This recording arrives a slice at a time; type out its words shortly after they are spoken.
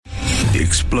The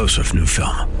explosive new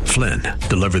film, Flynn,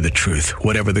 deliver the truth,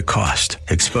 whatever the cost,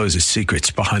 exposes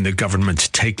secrets behind the government's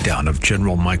takedown of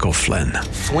General Michael Flynn.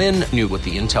 Flynn knew what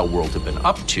the intel world had been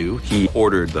up to. He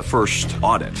ordered the first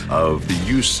audit of the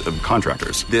use of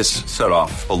contractors. This set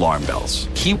off alarm bells.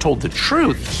 He told the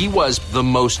truth. He was the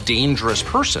most dangerous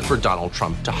person for Donald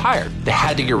Trump to hire. They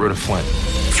had to get rid of Flynn.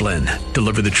 Flynn,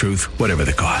 deliver the truth, whatever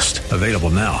the cost. Available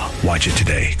now. Watch it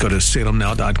today. Go to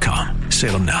salemnow.com.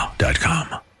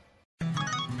 salemnow.com.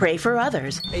 Pray for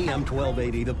others. AM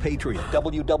 1280, The Patriot,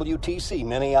 WWTC,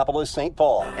 Minneapolis, St.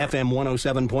 Paul, FM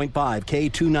 107.5,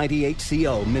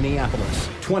 K298CO, Minneapolis.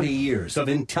 20 years of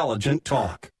intelligent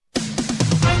talk.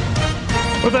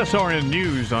 With SRN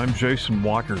News, I'm Jason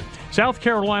Walker. South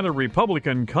Carolina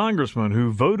Republican congressman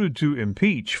who voted to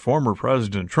impeach former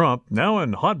President Trump now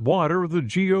in hot water with the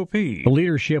GOP. The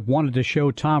leadership wanted to show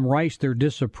Tom Rice their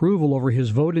disapproval over his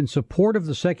vote in support of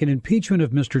the second impeachment of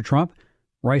Mr. Trump.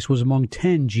 Rice was among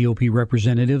 10 GOP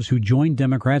representatives who joined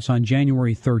Democrats on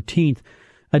January 13th.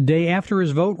 A day after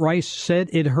his vote, Rice said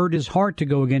it hurt his heart to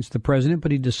go against the president,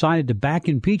 but he decided to back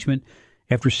impeachment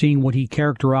after seeing what he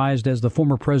characterized as the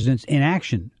former president's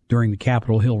inaction during the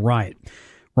Capitol Hill riot.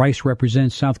 Rice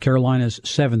represents South Carolina's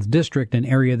 7th District, an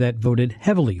area that voted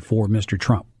heavily for Mr.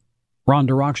 Trump.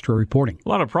 Rhonda Rockstra reporting. A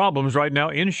lot of problems right now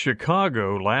in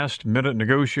Chicago. Last-minute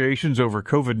negotiations over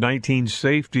COVID-19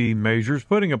 safety measures,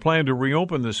 putting a plan to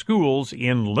reopen the schools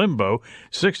in limbo.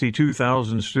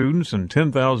 62,000 students and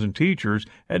 10,000 teachers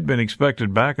had been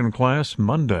expected back in class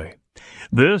Monday.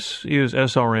 This is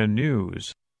SRN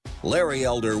News. Larry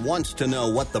Elder wants to know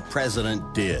what the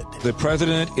president did. The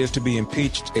president is to be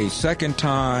impeached a second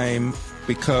time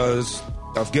because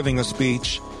of giving a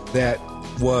speech that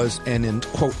was an,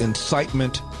 quote,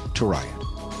 incitement to riot,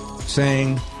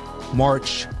 saying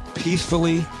march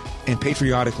peacefully and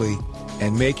patriotically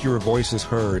and make your voices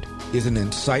heard is an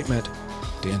incitement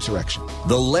to insurrection.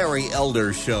 The Larry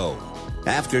Elder Show,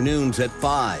 afternoons at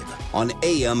 5 on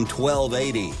AM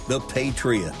 1280, The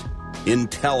Patriot,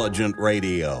 intelligent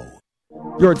radio.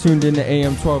 You're tuned in to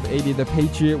AM 1280, The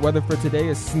Patriot. Weather for today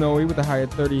is snowy with a high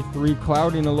of 33,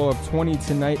 cloudy and a low of 20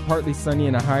 tonight, partly sunny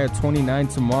and a high of 29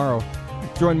 tomorrow.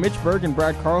 Join Mitch Berg and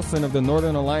Brad Carlson of the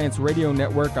Northern Alliance Radio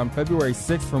Network on February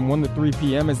 6th from 1 to 3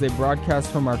 p.m. as they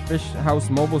broadcast from our Fish House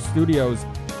mobile studios.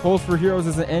 Poles for Heroes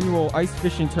is an annual ice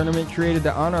fishing tournament created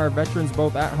to honor our veterans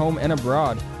both at home and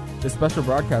abroad. This special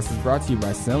broadcast is brought to you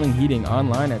by Snelling Heating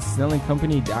online at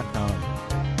snellingcompany.com.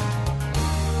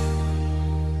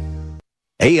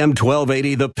 AM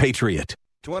 1280, The Patriot.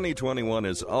 2021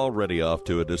 is already off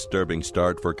to a disturbing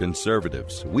start for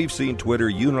conservatives. We've seen Twitter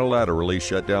unilaterally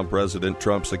shut down President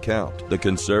Trump's account. The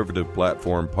conservative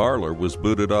platform Parler was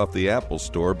booted off the Apple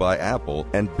Store by Apple,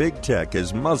 and big tech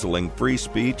is muzzling free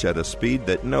speech at a speed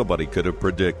that nobody could have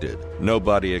predicted.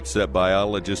 Nobody except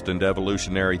biologist and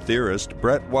evolutionary theorist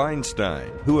Brett Weinstein,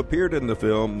 who appeared in the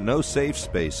film No Safe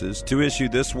Spaces to issue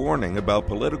this warning about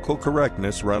political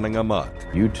correctness running amok.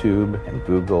 YouTube and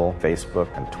Google, Facebook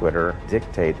and Twitter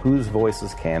dictate whose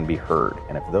voices can be heard.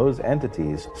 And if those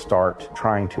entities start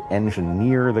trying to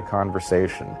engineer the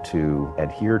conversation to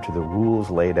adhere to the rules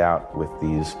laid out with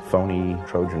these phony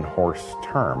Trojan horse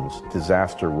terms,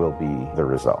 disaster will be the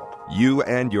result. You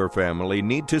and your family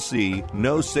need to see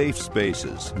No Safe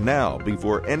Spaces now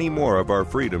before any more of our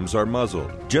freedoms are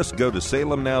muzzled. Just go to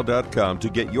salemnow.com to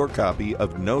get your copy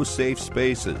of No Safe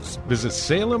Spaces. Visit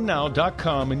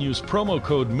salemnow.com and use promo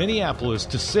code Minneapolis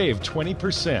to save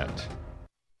 20%.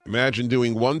 Imagine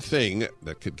doing one thing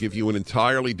that could give you an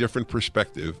entirely different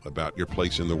perspective about your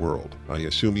place in the world. I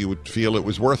assume you would feel it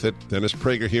was worth it. Dennis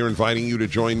Prager here, inviting you to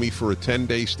join me for a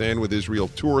 10-day Stand with Israel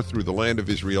tour through the land of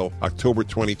Israel, October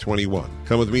 2021.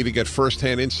 Come with me to get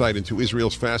first-hand insight into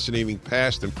Israel's fascinating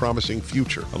past and promising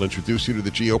future. I'll introduce you to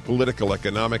the geopolitical,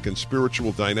 economic, and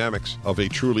spiritual dynamics of a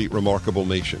truly remarkable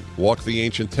nation. Walk the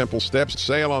ancient temple steps,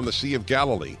 sail on the Sea of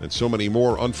Galilee, and so many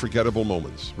more unforgettable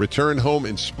moments. Return home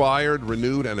inspired,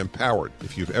 renewed, and empowered.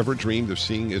 If you've ever dreamed of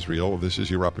seeing Israel, this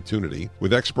is your opportunity.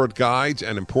 With expert guides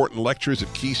and important lectures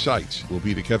at key sites, we'll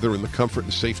be together in the comfort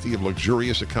and safety of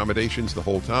luxurious accommodations the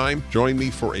whole time. Join me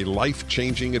for a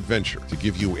life-changing adventure to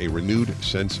give you a renewed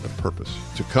sense of purpose.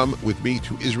 To come with me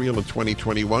to Israel in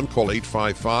 2021, call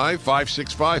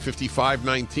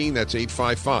 855-565-5519. That's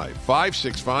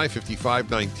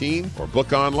 855-565-5519. Or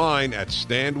book online at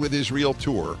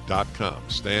standwithisraeltour.com.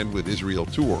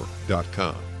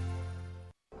 Standwithisraeltour.com.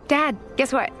 Dad,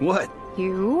 guess what? What?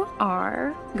 You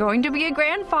are going to be a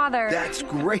grandfather. That's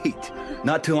great.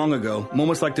 Not too long ago,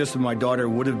 moments like this with my daughter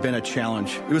would have been a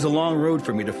challenge. It was a long road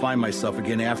for me to find myself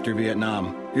again after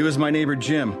Vietnam. It was my neighbor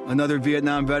Jim, another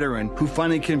Vietnam veteran, who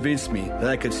finally convinced me that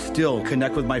I could still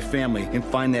connect with my family and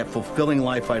find that fulfilling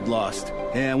life I'd lost.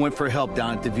 And I went for help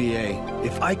down at the VA.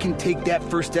 If I can take that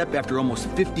first step after almost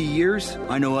 50 years,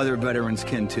 I know other veterans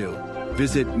can too.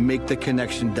 Visit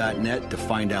MakeTheConnection.net to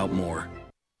find out more.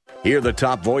 Hear the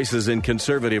top voices in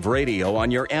conservative radio on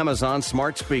your Amazon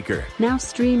smart speaker. Now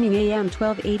streaming AM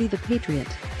 1280 The Patriot.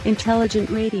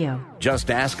 Intelligent radio. Just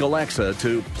ask Alexa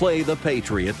to play The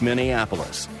Patriot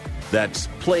Minneapolis. That's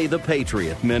Play The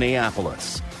Patriot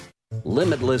Minneapolis.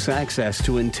 Limitless access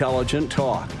to intelligent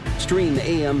talk. Stream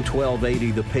AM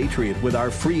 1280 The Patriot with our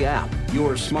free app,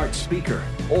 your smart speaker,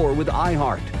 or with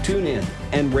iHeart, TuneIn,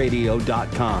 and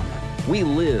radio.com. We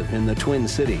live in the Twin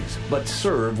Cities, but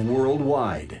serve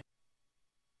worldwide.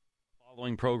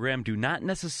 Following program do not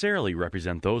necessarily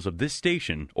represent those of this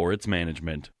station or its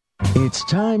management. It's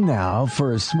time now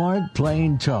for a smart,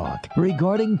 plain talk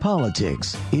regarding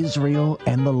politics, Israel,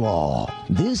 and the law.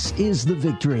 This is the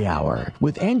Victory Hour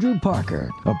with Andrew Parker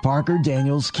of Parker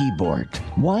Daniels Keyboard.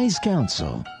 Wise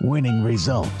counsel, winning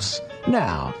results.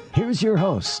 Now, here's your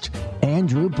host,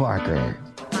 Andrew Parker.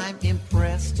 I'm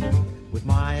impressed with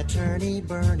my attorney,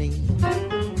 Bernie.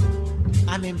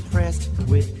 I'm impressed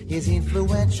with his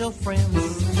influential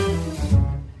friends.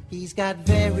 He's got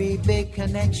very big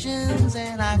connections,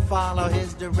 and I follow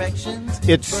his directions.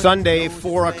 It's Sunday,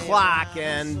 4 o'clock,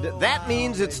 and that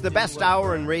means it's the best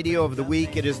hour in radio of the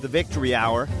week. It is the Victory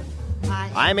Hour.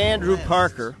 I'm Andrew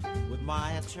Parker,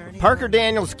 Parker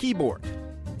Daniels Keyboard.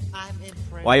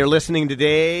 While you're listening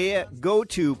today, go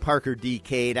to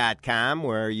parkerdk.com,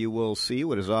 where you will see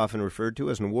what is often referred to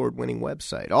as an award-winning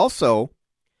website. Also,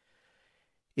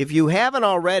 if you haven't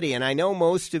already, and I know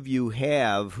most of you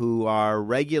have who are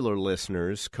regular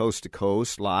listeners, coast to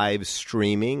coast, live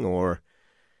streaming, or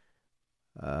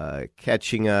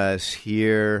catching us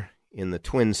here in the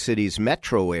Twin Cities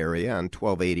metro area on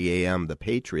 1280 AM The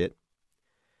Patriot,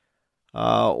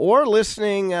 or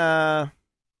listening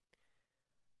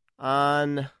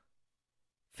on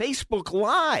Facebook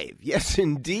Live. Yes,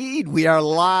 indeed, we are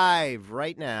live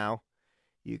right now.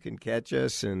 You can catch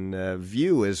us and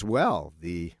view as well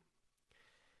the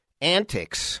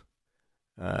antics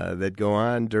that go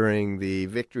on during the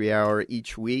Victory Hour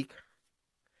each week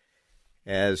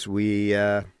as we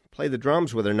play the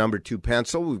drums with our number 2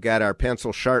 pencil. We've got our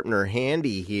pencil sharpener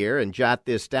handy here, and jot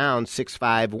this down,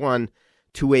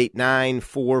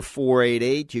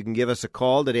 651-289-4488. You can give us a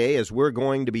call today as we're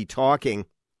going to be talking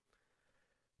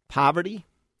poverty,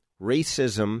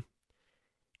 racism,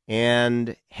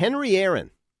 and Henry Aaron.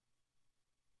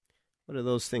 What do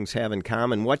those things have in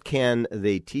common? What can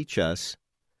they teach us?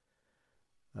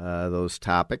 Those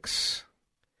topics.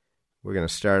 We're going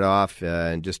to start off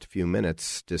in just a few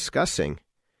minutes discussing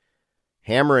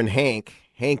Hammer and Hank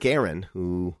Aaron,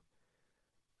 who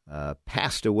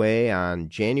passed away on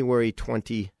January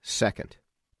 22nd,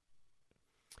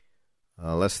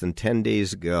 less than 10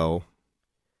 days ago.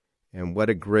 And what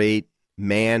a great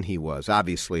man he was.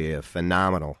 Obviously a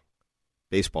phenomenal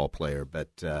baseball player,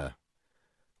 but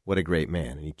what a great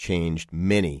man. And he changed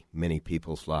many, many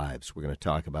people's lives. We're going to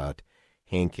talk about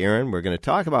Hank Aaron. We're going to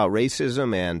talk about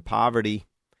racism and poverty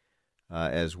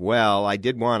as well. I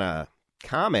did want to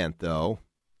comment, though,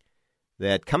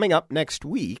 that coming up next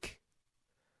week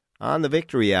on the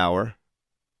Victory Hour,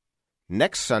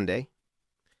 next Sunday,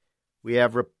 we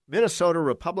have Minnesota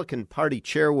Republican Party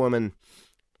Chairwoman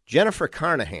Jennifer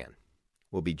Carnahan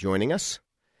will be joining us.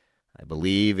 I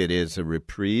believe it is a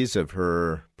reprise of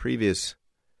her previous,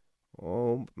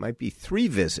 might be 3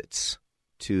 visits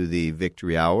to the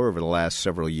Victory Hour over the last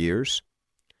several years.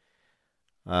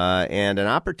 And an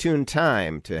opportune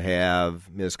time to have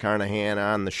Ms. Carnahan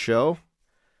on the show,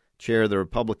 chair of the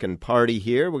Republican Party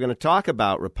here. We're going to talk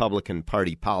about Republican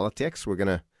Party politics. We're going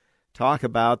to talk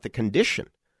about the condition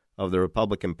of the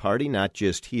Republican Party, not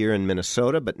just here in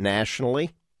Minnesota, but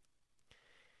nationally.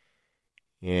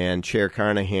 And Chair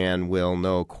Carnahan will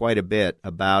know quite a bit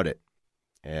about it,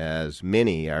 as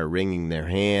many are wringing their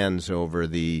hands over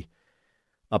the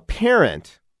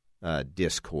apparent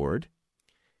discord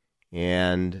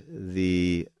and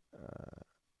the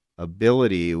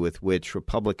ability with which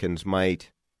Republicans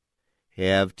might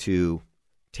have to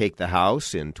take the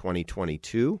House in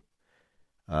 2022,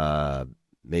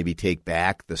 maybe take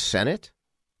back the Senate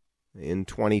in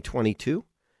 2022,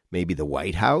 maybe the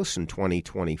White House in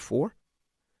 2024.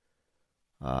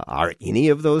 Are any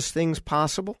of those things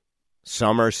possible?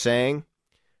 Some are saying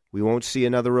we won't see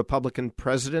another Republican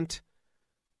president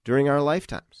during our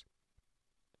lifetimes.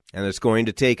 And it's going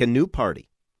to take a new party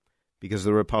because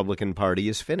the Republican Party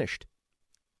is finished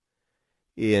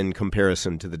in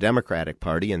comparison to the Democratic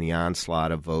Party and the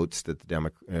onslaught of votes that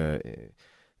the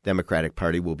Democratic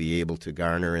Party will be able to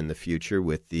garner in the future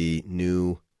with the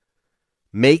new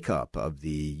makeup of the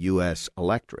U.S.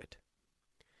 electorate.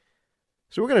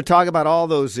 So we're going to talk about all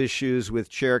those issues with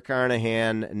Chair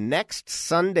Carnahan next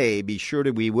Sunday. Be sure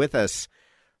to be with us.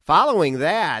 Following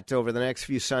that, over the next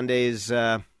few Sundays,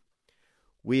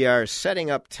 we are setting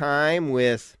up time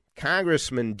with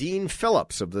Congressman Dean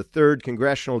Phillips of the 3rd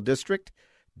Congressional District,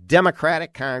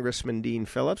 Democratic Congressman Dean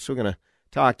Phillips. We're going to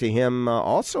talk to him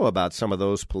also about some of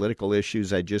those political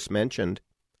issues I just mentioned.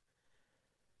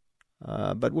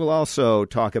 But we'll also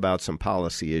talk about some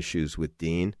policy issues with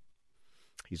Dean.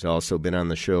 He's also been on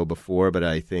the show before, but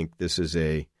I think this is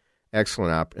an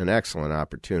excellent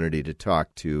opportunity to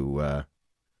talk to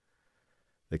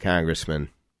the congressman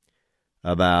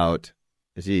about,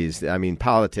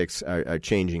 politics are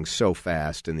changing so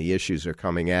fast and the issues are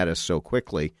coming at us so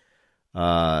quickly.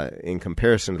 In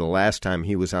comparison to the last time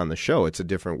he was on the show, it's a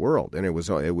different world, and it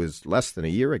was less than a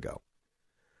year ago.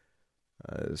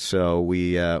 So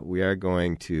we are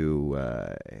going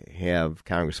to have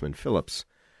Congressman Phillips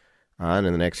on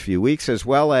in the next few weeks, as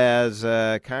well as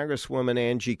Congresswoman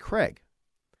Angie Craig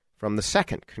from the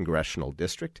 2nd Congressional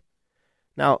District.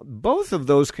 Now, both of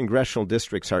those congressional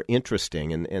districts are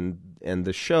interesting, and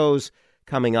the shows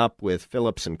coming up with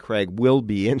Phillips and Craig will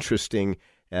be interesting,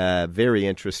 very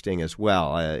interesting as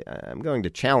well. I'm going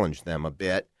to challenge them a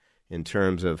bit in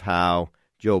terms of how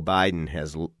Joe Biden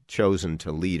has chosen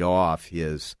to lead off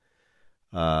his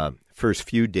first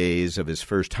few days of his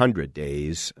first 100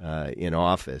 days in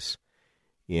office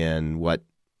in what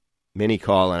many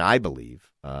call, and I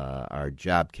believe, are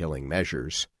job-killing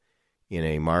measures in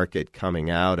a market coming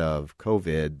out of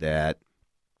COVID that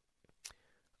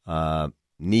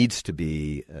needs to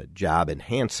be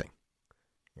job-enhancing,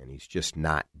 and he's just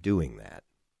not doing that.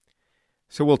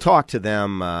 So we'll talk to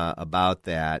them about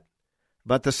that.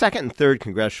 But the 2nd and 3rd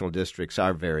congressional districts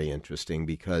are very interesting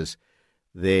because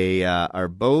they are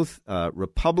both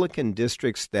Republican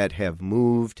districts that have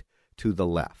moved to the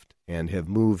left and have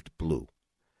moved blue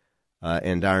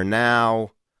and are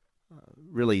now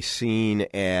really seen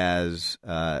as,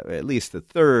 at least the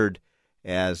 3rd,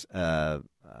 as a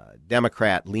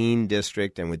Democrat-lean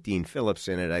district. And with Dean Phillips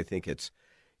in it, I think it's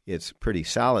pretty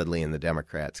solidly in the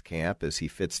Democrats' camp as he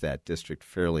fits that district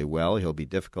fairly well. He'll be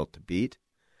difficult to beat.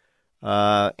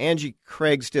 Angie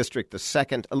Craig's district, the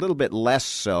 2nd, a little bit less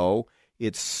so.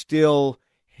 It still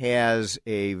has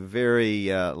a very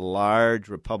large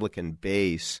Republican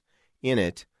base in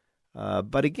it.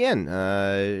 But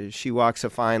again, she walks a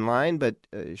fine line, but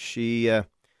she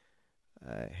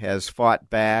has fought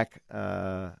back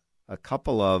a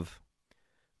couple of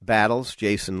battles,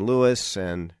 Jason Lewis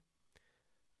and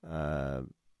the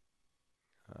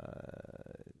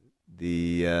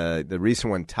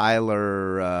recent one,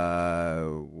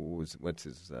 Tyler, what's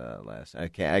his last? I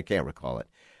can't recall it.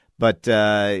 But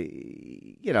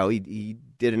he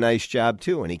did a nice job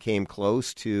too, and he came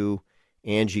close to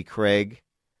Angie Craig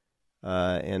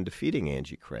and defeating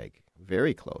Angie Craig,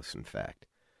 very close, in fact.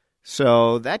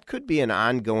 So that could be an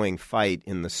ongoing fight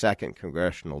in the 2nd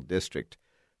congressional district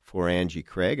for Angie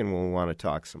Craig, and we'll want to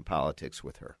talk some politics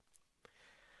with her.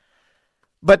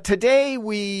 But today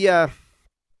we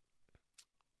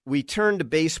turn to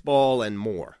baseball and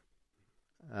more.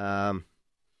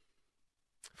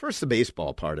 First, the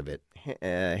baseball part of it.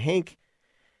 Hank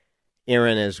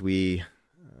Aaron, as we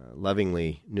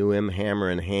lovingly knew him, Hammer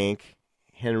and Hank,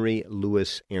 Henry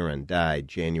Louis Aaron, died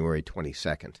January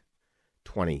 22nd,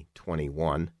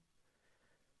 2021.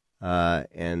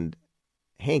 And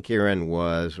Hank Aaron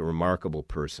was a remarkable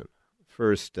person.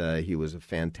 First, he was a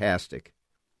fantastic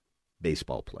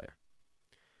baseball player.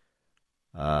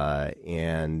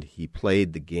 And he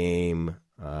played the game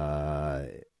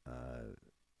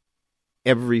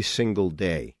every single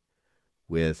day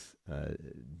with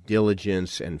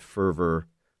diligence and fervor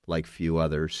like few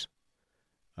others,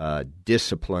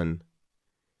 discipline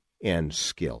and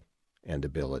skill and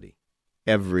ability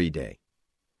every day.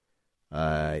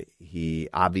 He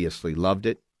obviously loved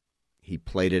it. He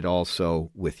played it also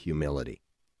with humility.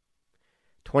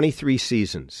 23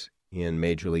 seasons in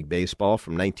Major League Baseball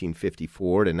from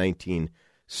 1954 to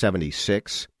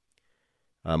 1976.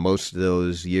 Most of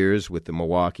those years with the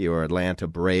Milwaukee or Atlanta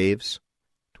Braves,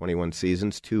 21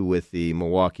 seasons, 2 with the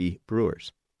Milwaukee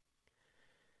Brewers.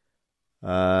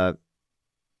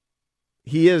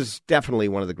 He is definitely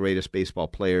one of the greatest baseball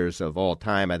players of all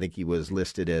time. I think he was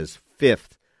listed as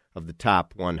 5th of the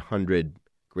top 100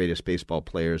 greatest baseball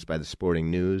players by the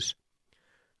Sporting News.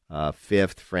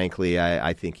 fifth. Frankly,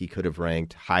 I think he could have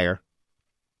ranked higher.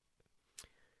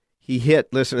 He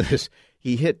hit, listen to this,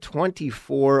 he hit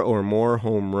 24 or more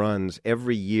home runs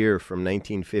every year from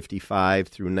 1955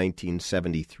 through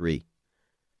 1973.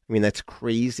 I mean, that's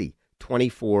crazy.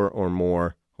 24 or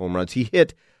more home runs. He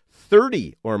hit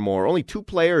 30 or more. Only two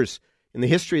players in the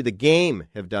history of the game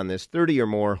have done this. 30 or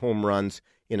more home runs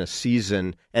in a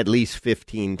season at least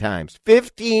 15 times.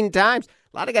 15 times.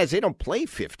 A lot of guys, they don't play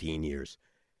 15 years.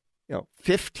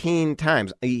 15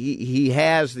 times. He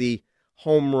has the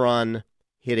home run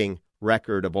hitting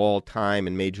record of all time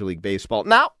in Major League Baseball.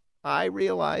 Now, I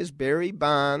realize Barry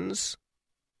Bonds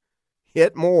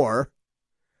hit more,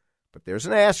 but there's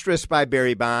an asterisk by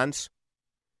Barry Bonds.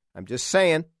 I'm just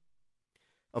saying.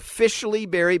 Officially,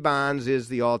 Barry Bonds is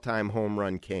the all-time home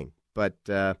run king, but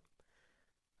I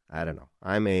don't know.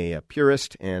 I'm a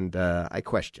purist, and I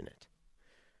question it.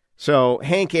 So,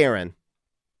 Hank Aaron,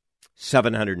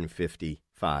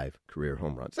 755 career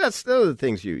home runs. Those are the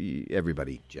things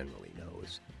everybody generally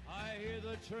knows.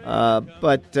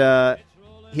 But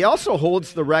he also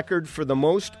holds the record for the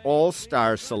most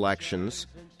All-Star selections,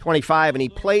 25, and he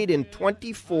played in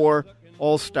 24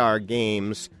 All-Star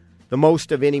games, the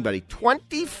most of anybody.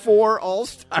 24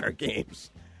 All-Star games.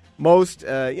 Most,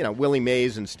 Willie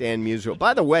Mays and Stan Musial.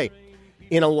 By the way,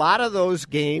 in a lot of those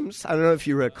games, I don't know if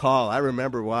you recall, I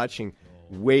remember watching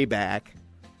way back,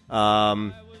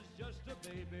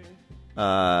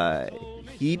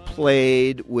 he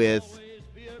played with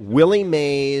Willie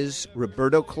Mays,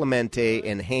 Roberto Clemente,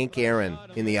 and Hank Aaron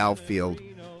in the outfield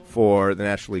for the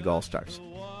National League All-Stars.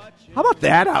 How about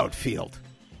that outfield?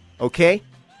 Okay?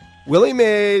 Willie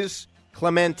Mays,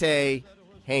 Clemente,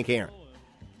 Hank Aaron.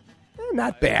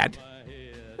 Not bad.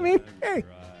 I mean, hey,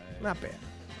 not bad.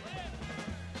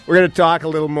 We're going to talk a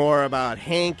little more about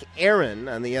Hank Aaron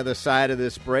on the other side of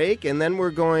this break, and then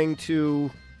we're going to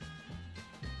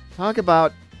talk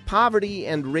about poverty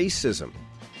and racism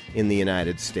in the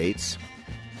United States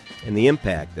and the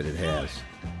impact that it has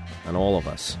on all of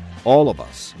us. All of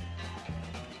us.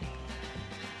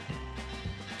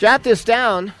 Jot this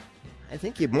down. I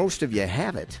think most of you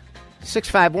have it.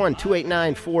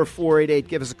 651-289-4488.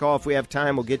 Give us a call if we have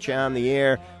time. We'll get you on the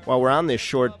air while we're on this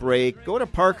short break. Go to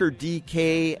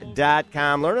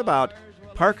ParkerDK.com. Learn about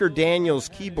Parker Daniels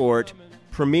Keyboard,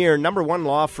 premier #1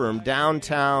 law firm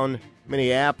downtown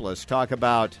Minneapolis. Talk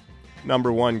about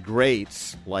 #1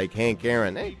 greats like Hank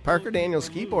Aaron. Hey, Parker Daniels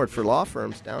Keyboard for law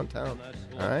firms downtown.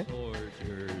 All right?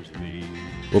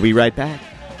 We'll be right back.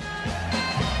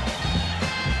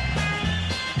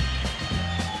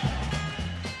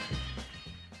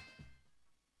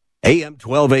 AM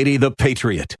 1280, The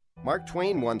Patriot. Mark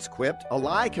Twain once quipped, "A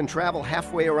lie can travel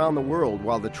halfway around the world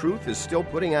while the truth is still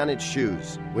putting on its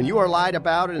shoes. When you are lied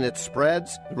about and it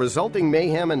spreads, the resulting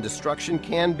mayhem and destruction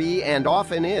can be, and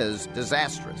often is,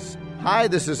 disastrous." Hi,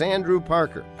 this is Andrew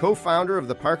Parker, co-founder of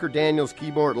the Parker Daniels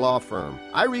Keyboard Law Firm.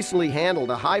 I recently handled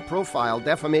a high-profile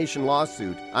defamation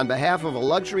lawsuit on behalf of a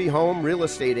luxury home real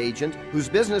estate agent whose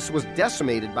business was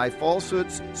decimated by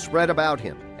falsehoods spread about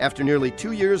him. After nearly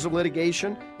 2 years of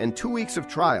litigation and 2 weeks of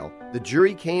trial, the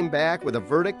jury came back with a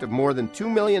verdict of more than $2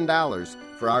 million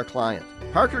for our client.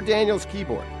 Parker Daniels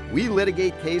Keyboard. We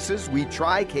litigate cases, we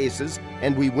try cases,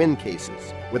 and we win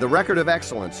cases. With a record of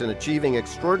excellence in achieving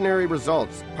extraordinary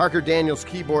results, Parker Daniels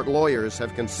Keyboard lawyers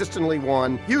have consistently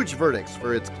won huge verdicts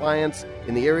for its clients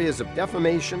in the areas of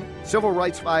defamation, civil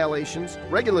rights violations,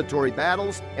 regulatory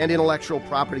battles, and intellectual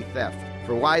property theft.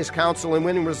 For wise counsel and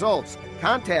winning results,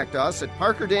 contact us at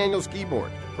Parker Daniels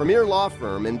Keyboard, premier law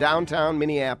firm in downtown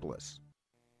Minneapolis.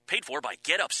 Paid for by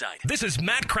Get Upside. This is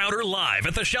Matt Crowder live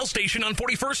at the Shell station on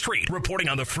 41st Street, reporting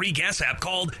on the free gas app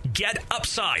called Get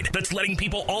Upside. That's letting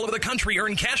people all over the country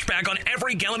earn cash back on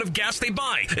every gallon of gas they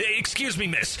buy. Excuse me,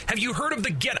 miss. Have you heard of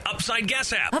the Get Upside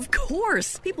gas app? Of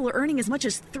course. People are earning as much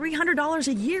as $300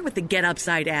 a year with the Get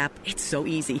Upside app. It's so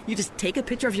easy. You just take a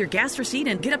picture of your gas receipt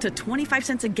and get up to 25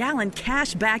 cents a gallon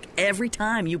cash back every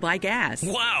time you buy gas.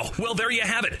 Wow. Well, there you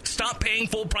have it. Stop paying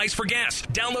full price for gas.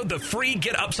 Download the free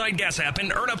Get Upside gas app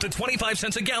and earn up to 25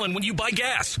 cents a gallon when you buy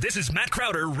gas. This is Matt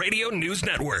Crowder Radio News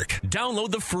Network.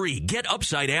 Download the free Get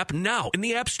Upside app now in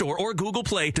the App Store or Google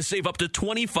Play to save up to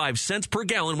 25 cents per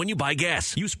gallon when you buy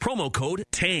gas. Use promo code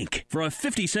TANK for a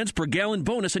 50 cents per gallon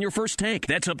bonus on your first tank.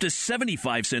 That's up to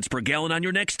 75 cents per gallon on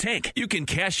your next tank. You can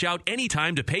cash out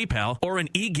anytime to PayPal or an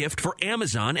e-gift for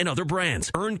Amazon and other brands.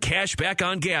 Earn cash back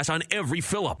on gas on every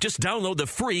fill-up. Just download the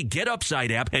free Get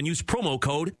Upside app and use promo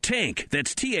code TANK.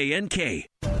 That's TANK.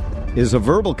 Is a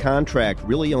verbal contract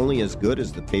really only as good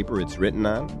as the paper it's written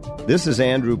on? This is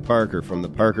Andrew Parker from the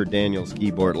Parker Daniels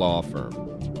Keyboard Law Firm.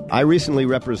 I recently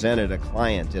represented a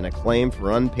client in a claim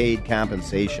for unpaid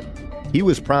compensation. He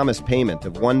was promised payment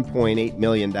of $1.8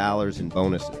 million in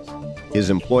bonuses. His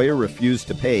employer refused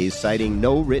to pay, citing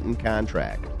no written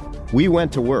contract. We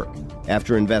went to work.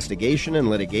 After investigation and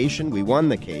litigation, we won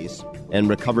the case and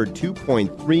recovered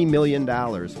 $2.3 million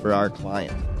for our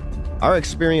client. Our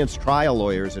experienced trial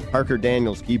lawyers at Parker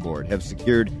Daniels Keyboard have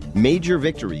secured major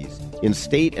victories in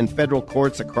state and federal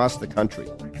courts across the country.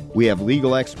 We have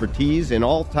legal expertise in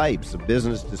all types of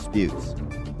business disputes,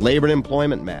 labor and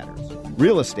employment matters,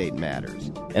 real estate matters,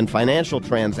 and financial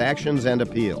transactions and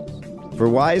appeals. For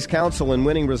wise counsel and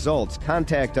winning results,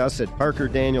 contact us at Parker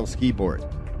Daniels Keyboard,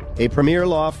 a premier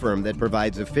law firm that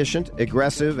provides efficient,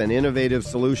 aggressive, and innovative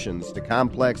solutions to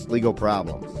complex legal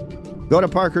problems. Go to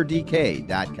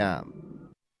parkerdk.com.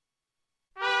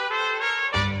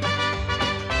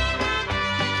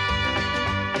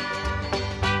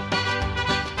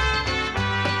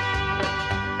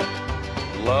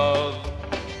 Love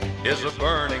is a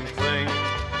burning thing,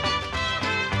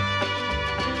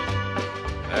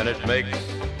 and it makes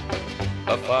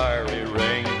a fiery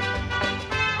ring.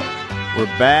 We're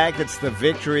back. It's the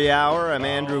Victory Hour. I'm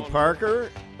Andrew Parker.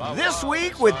 This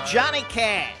week with Johnny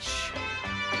Cash.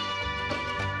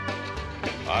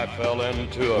 I fell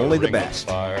into a Only the ring best.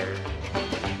 of fire.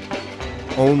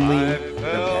 Only I the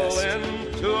fell best.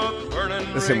 into a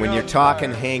burning Listen, ring when you're of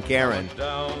talking fire. Hank Aaron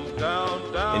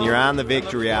and you're on the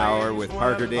Victory Hour with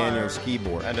Parker Daniels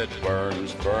Keyboard, And it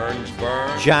burns, burns,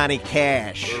 burns. Johnny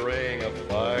Cash The ring of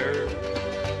fire.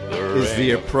 is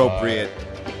the appropriate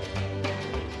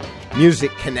music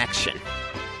connection.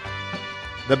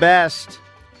 The best.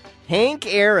 Hank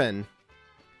Aaron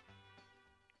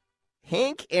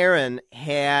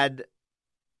had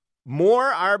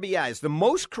more RBIs, the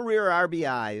most career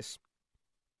RBIs,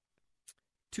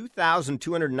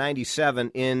 2,297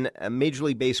 in Major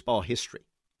League Baseball history.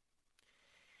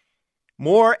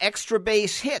 More extra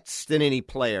base hits than any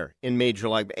player in Major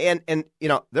League. And you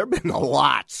know, there have been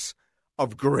lots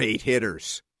of great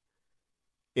hitters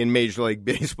in Major League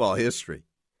Baseball history.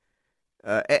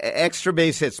 Extra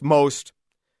base hits, most.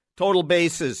 Total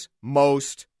bases,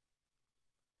 most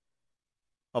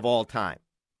of all time.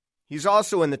 He's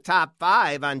also in the top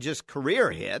 5 on just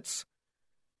career hits.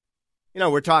 You know,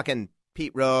 we're talking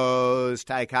Pete Rose,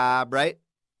 Ty Cobb, right?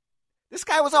 This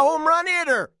guy was a home run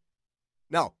hitter.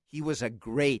 No, he was a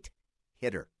great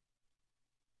hitter.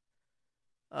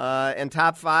 And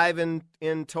top 5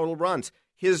 in total runs.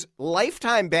 His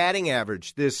lifetime batting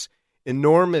average, this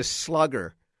enormous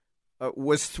slugger,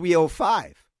 was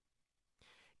 .305.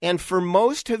 And for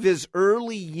most of his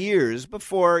early years,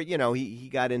 before, you know, he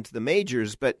got into the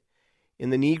majors, but in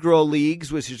the Negro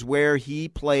Leagues, which is where he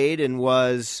played and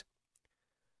was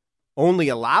only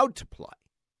allowed to play,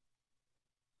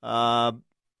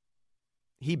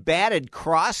 he batted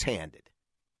cross-handed.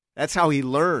 That's how he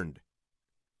learned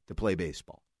to play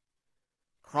baseball.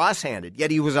 Cross-handed. Yet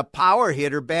he was a power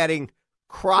hitter batting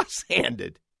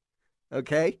cross-handed.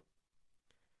 Okay?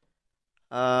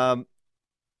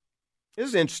 This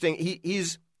is interesting.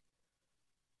 He's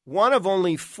one of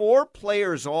only 4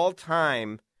 players all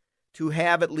time to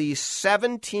have at least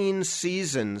 17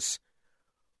 seasons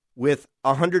with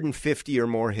 150 or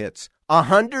more hits.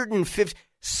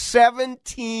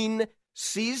 17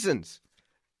 seasons.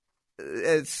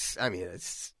 It's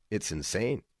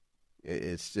insane.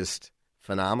 It's just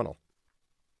phenomenal.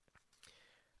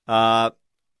 But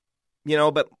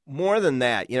more than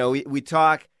that, we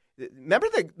talk. Remember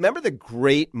the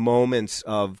great moments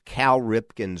of Cal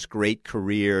Ripken's great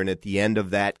career, and at the end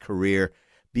of that career,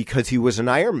 because he was an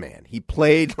Iron Man. He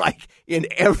played like in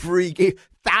every game,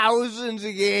 thousands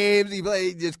of games. He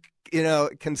played just,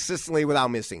 consistently without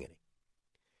missing any.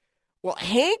 Well,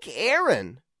 Hank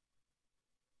Aaron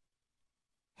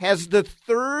has the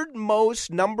 3rd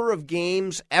most number of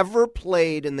games ever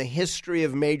played in the history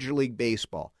of Major League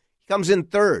Baseball. He comes in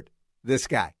 3rd, this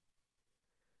guy.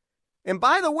 And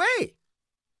by the way,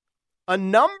 a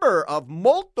number of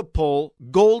multiple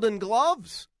Golden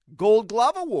Gloves, Gold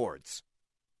Glove awards.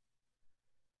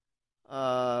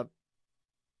 What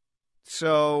a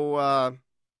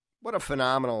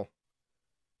phenomenal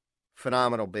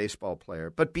baseball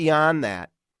player. But beyond that,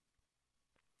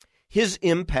 his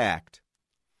impact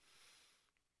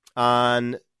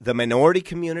on the minority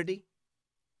community,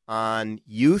 on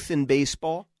youth in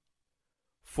baseball,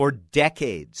 for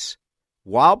decades,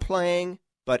 while playing,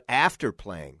 but after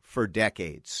playing for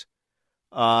decades,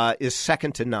 is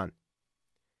second to none.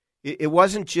 It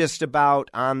wasn't just about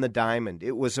on the diamond.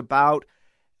 It was about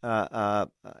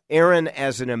Aaron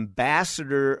as an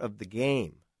ambassador of the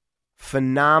game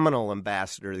phenomenal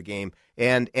ambassador of the game,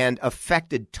 and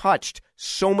touched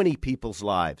so many people's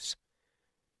lives.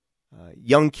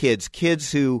 Young kids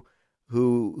who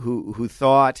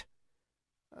thought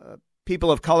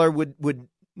people of color would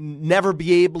never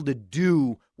be able to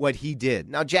do what he did.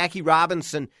 Now, Jackie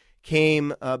Robinson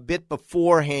came a bit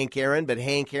before Hank Aaron, but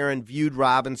Hank Aaron viewed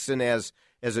Robinson as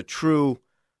a true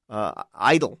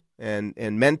idol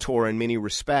and mentor in many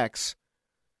respects.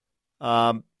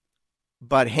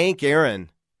 But Hank Aaron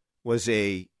was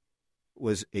a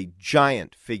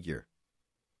giant figure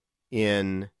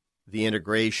in the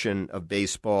integration of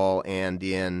baseball and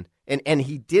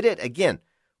he did it again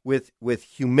with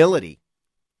humility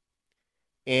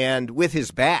and with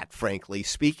his bat, frankly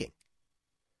speaking,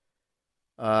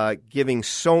 giving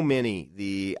so many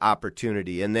the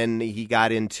opportunity. And then he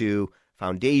got into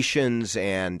foundations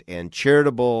and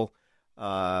charitable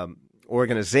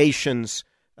organizations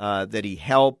that he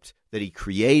helped, that he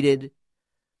created,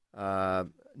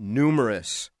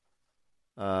 numerous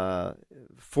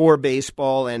for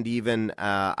baseball and even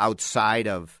outside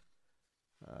of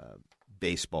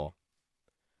baseball.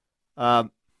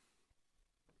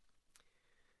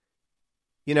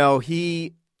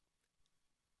 He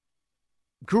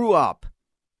grew up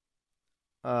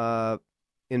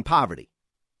in poverty,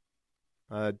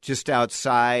 just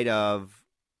outside of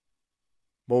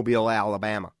Mobile,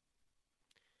 Alabama.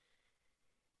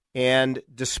 And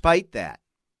despite that,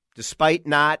 despite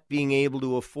not being able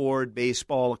to afford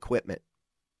baseball equipment,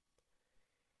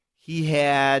 he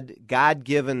had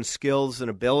God-given skills and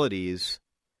abilities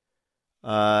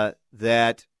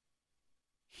that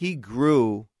he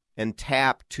grew and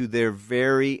tapped to their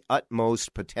very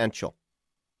utmost potential.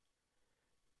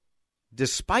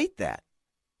 Despite that,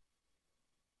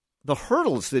 the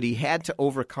hurdles that he had to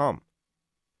overcome,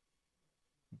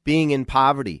 being in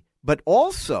poverty, but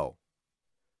also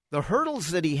the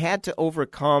hurdles that he had to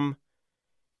overcome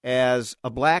as a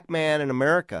black man in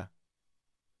America.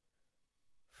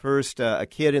 First, a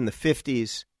kid in the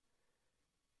 50s,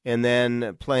 and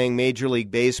then playing Major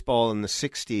League Baseball in the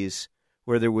 60s,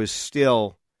 where there was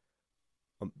still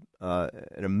an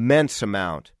immense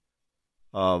amount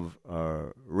of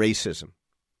racism.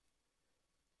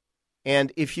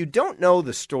 And if you don't know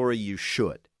the story, you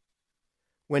should.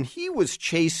 When he was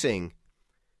chasing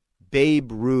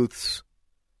Babe Ruth's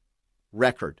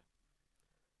record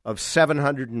of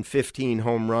 715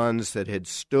 home runs that had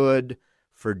stood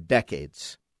for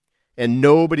decades and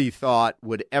nobody thought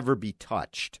would ever be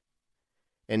touched.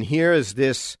 And here is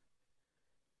this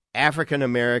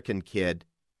African-American kid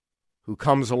who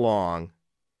comes along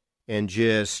and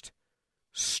just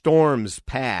storms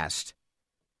past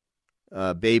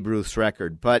Babe Ruth's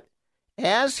record. But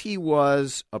as he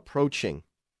was approaching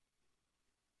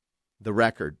the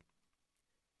record,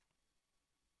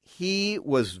 he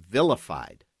was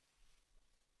vilified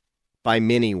by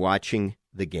many watching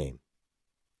the game.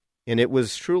 And it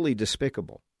was truly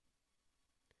despicable.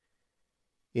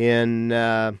 In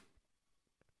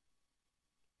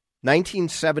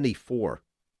 1974,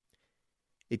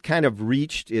 it kind of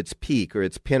reached its peak or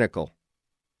its pinnacle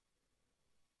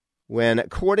when,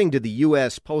 according to the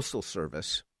U.S. Postal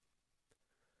Service,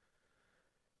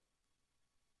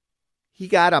 he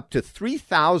got up to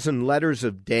 3,000 letters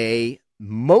a day,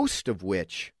 most of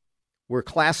which were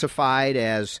classified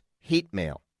as hate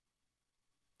mail,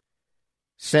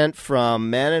 sent from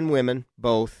men and women,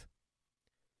 both,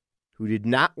 who did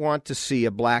not want to see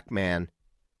a black man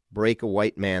break a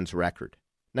white man's record.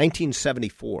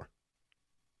 1974.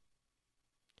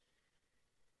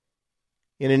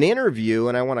 In an interview,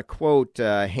 and I want to quote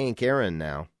Hank Aaron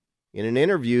now, in an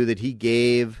interview that he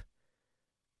gave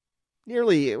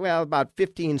about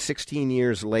 15, 16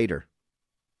 years later,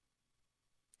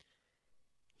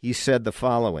 he said the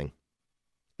following: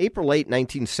 April 8,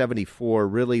 1974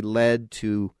 really led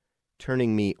to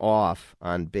turning me off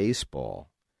on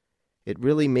baseball. It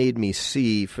really made me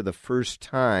see for the first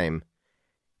time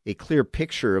a clear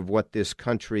picture of what this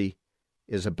country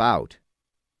is about.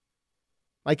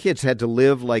 My kids had to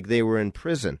live like they were in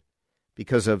prison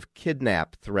because of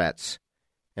kidnap threats,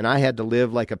 and I had to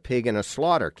live like a pig in a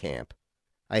slaughter camp.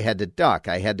 I had to duck.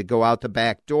 I had to go out the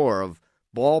back door of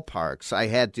ballparks. I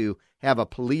had to have a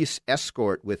police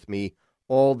escort with me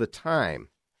all the time.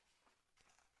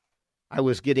 I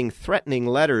was getting threatening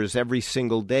letters every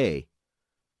single day.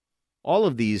 All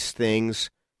of these things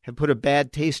have put a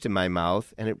bad taste in my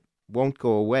mouth, and it won't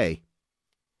go away.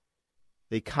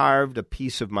 They carved a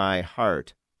piece of my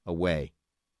heart away.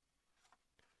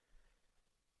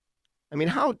 I mean,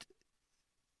 how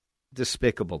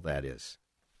despicable that is.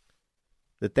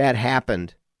 That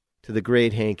happened to the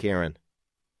great Hank Aaron.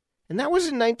 And that was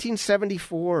in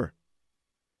 1974.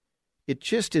 It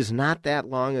just is not that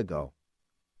long ago.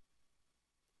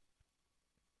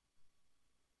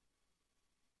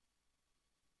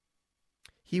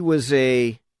 He was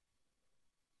a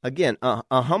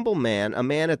humble man, a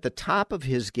man at the top of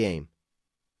his game.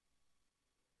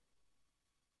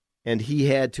 And he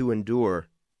had to endure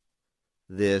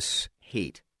this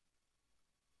hate.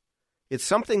 It's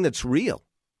something that's real.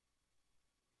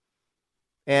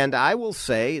 And I will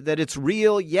say that it's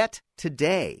real yet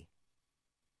today.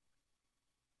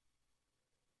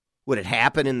 Would it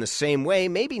happen in the same way?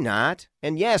 Maybe not.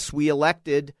 And yes, we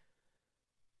elected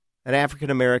an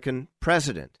African-American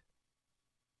president.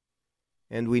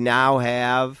 And we now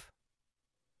have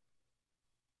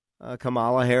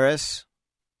Kamala Harris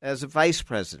as a vice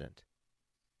president.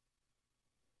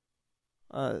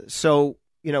 So,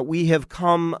 we have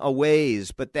come a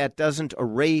ways, but that doesn't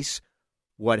erase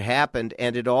what happened,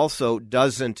 and it also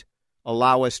doesn't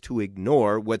allow us to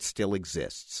ignore what still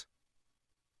exists.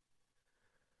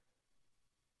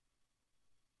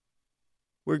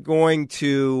 We're going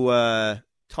to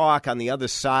talk on the other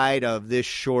side of this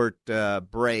short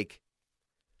break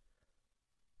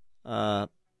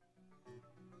about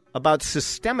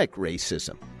systemic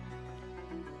racism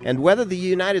and whether the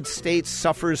United States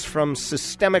suffers from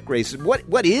systemic racism.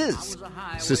 What is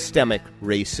systemic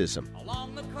racism?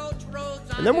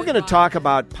 And then we're going to talk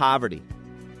about poverty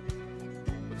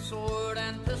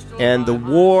and the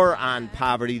war on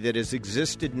poverty that has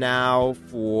existed now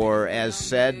for, as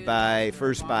said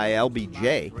first by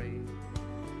LBJ,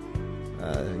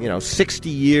 60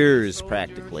 years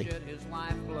practically.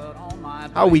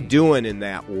 How are we doing in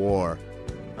that war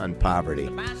on poverty?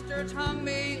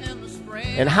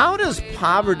 And how does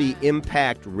poverty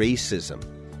impact racism?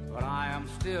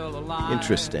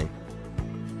 Interesting.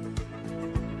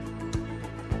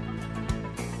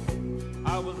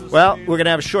 Well, we're going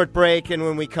to have a short break, and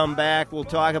when we come back, we'll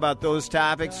talk about those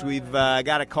topics. We've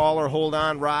got a caller. Hold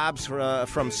on, Rob's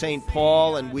from St.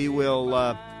 Paul, and we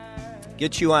will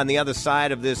get you on the other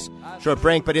side of this short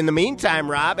break. But in the meantime,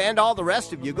 Rob, and all the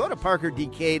rest of you, go to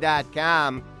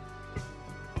ParkerDK.com.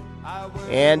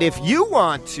 And if you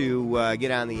want to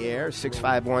get on the air,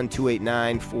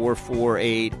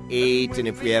 651-289-4488. And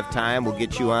if we have time, we'll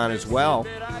get you on as well.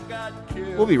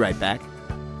 We'll be right back.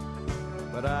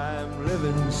 But I'm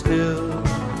living still.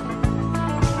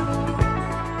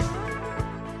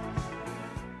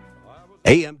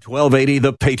 AM 1280,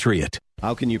 The Patriot.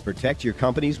 How can you protect your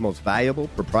company's most valuable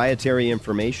proprietary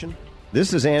information?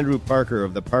 This is Andrew Parker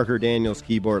of the Parker Daniels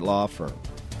Keyboard Law Firm.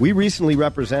 We recently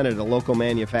represented a local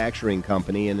manufacturing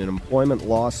company in an employment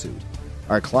lawsuit.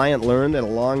 Our client learned that a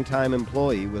longtime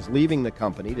employee was leaving the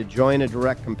company to join a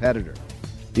direct competitor.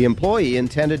 The employee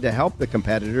intended to help the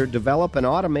competitor develop an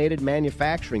automated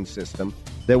manufacturing system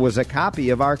that was a copy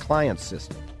of our client's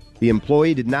system. The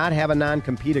employee did not have a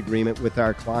non-compete agreement with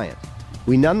our client.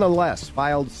 We nonetheless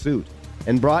filed suit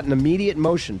and brought an immediate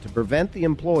motion to prevent the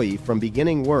employee from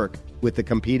beginning work with the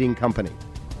competing company.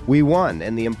 We won,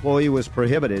 and the employee was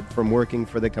prohibited from working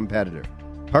for the competitor.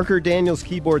 Parker Daniels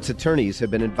Keyboard's attorneys have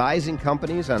been advising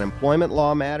companies on employment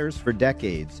law matters for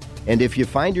decades, and if you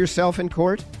find yourself in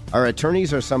court, our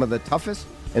attorneys are some of the toughest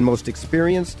and most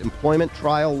experienced employment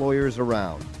trial lawyers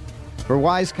around. For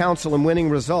wise counsel and winning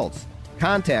results,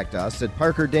 contact us at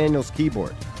Parker Daniels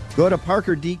Keyboard. Go to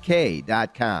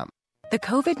ParkerDK.com. The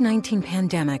COVID-19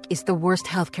 pandemic is the worst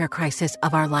healthcare crisis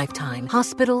of our lifetime.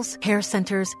 Hospitals, care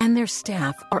centers, and their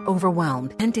staff are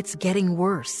overwhelmed, and it's getting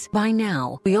worse. By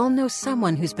now, we all know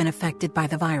someone who's been affected by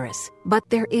the virus. But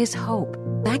there is hope.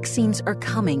 Vaccines are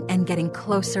coming and getting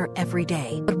closer every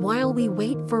day. But while we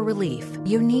wait for relief,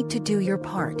 you need to do your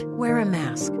part. Wear a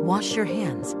mask, wash your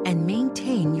hands, and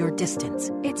maintain your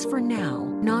distance. It's for now,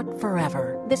 not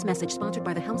forever. This message sponsored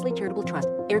by the Helmsley Charitable Trust,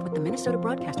 aired with the Minnesota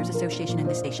Broadcasters Association and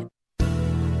this station.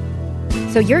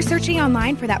 So you're searching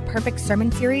online for that perfect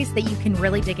sermon series that you can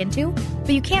really dig into, but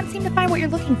you can't seem to find what you're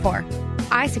looking for.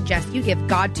 I suggest you give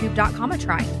GodTube.com a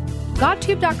try.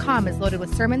 GodTube.com is loaded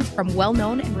with sermons from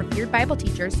well-known and revered Bible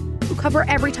teachers who cover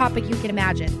every topic you can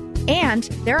imagine. And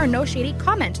there are no shady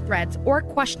comment threads or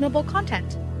questionable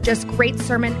content, just great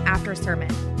sermon after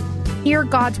sermon. Hear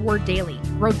God's Word daily,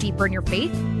 grow deeper in your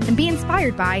faith, and be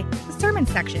inspired by the sermon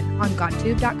section on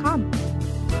GodTube.com.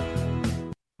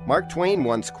 Mark Twain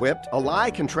once quipped, "A lie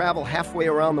can travel halfway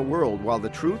around the world while the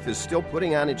truth is still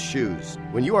putting on its shoes.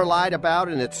 When you are lied about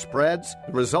and it spreads,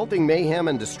 the resulting mayhem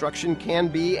and destruction can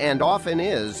be, and often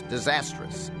is,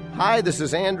 disastrous. Hi, this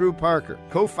is Andrew Parker,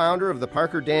 co-founder of the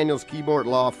Parker Daniels Keyboard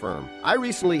Law Firm. I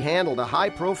recently handled a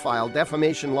high-profile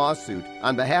defamation lawsuit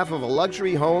on behalf of a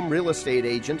luxury home real estate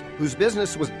agent whose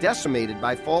business was decimated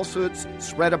by falsehoods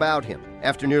spread about him.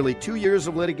 After nearly 2 years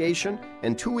of litigation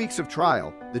and 2 weeks of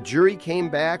trial, the jury came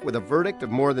back with a verdict of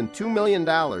more than $2 million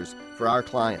for our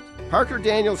client. Parker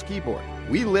Daniels Keyboard.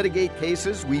 We litigate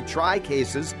cases, we try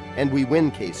cases, and we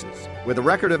win cases. With a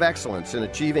record of excellence in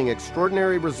achieving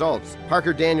extraordinary results,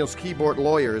 Parker Daniels Keyboard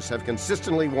lawyers have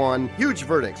consistently won huge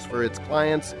verdicts for its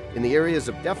clients in the areas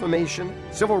of defamation,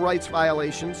 civil rights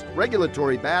violations,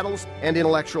 regulatory battles, and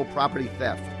intellectual property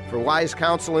theft. For wise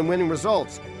counsel and winning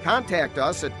results, contact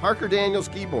us at Parker Daniels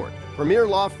Keyboard, premier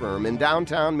law firm in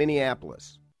downtown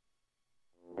Minneapolis.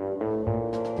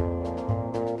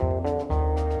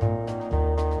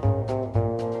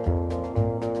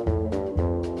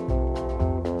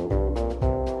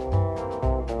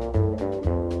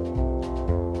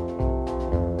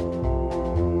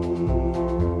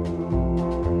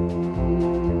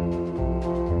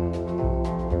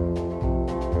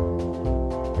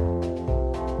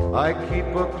 I keep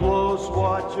a close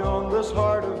watch on this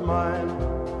heart of mine.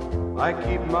 I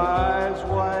keep my eyes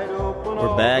wide open.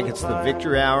 We're back. It's the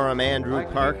Victory Hour. I'm Andrew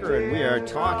Parker, and we are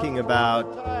talking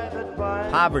about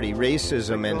poverty,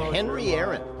 racism, and Henry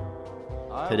Aaron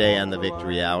today on the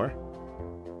Victory Hour.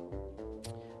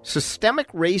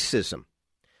 Systemic racism.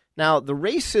 Now, the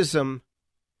racism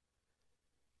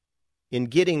in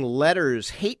getting letters,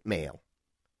 hate mail,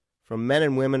 from men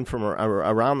and women from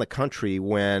around the country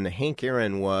when Hank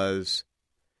Aaron was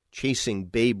chasing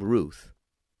Babe Ruth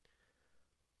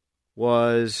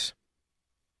was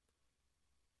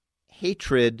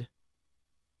hatred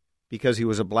because he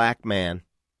was a black man,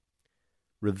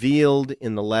 revealed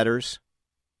in the letters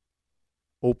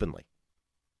openly.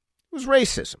 It was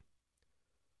racism.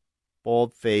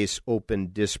 Bald face,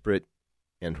 open, disparate,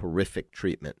 and horrific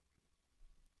treatment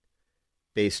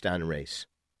based on race.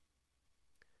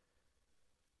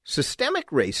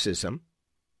 Systemic racism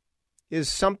is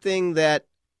something that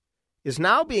is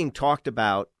now being talked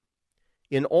about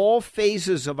in all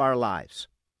phases of our lives,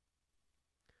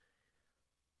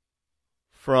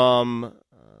 from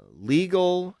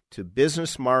legal to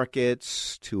business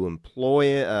markets to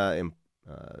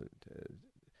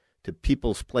to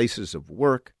people's places of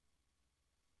work,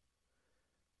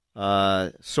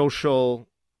 social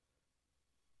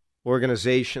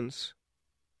organizations,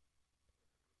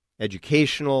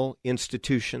 educational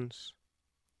institutions,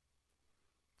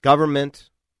 government,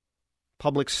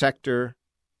 public sector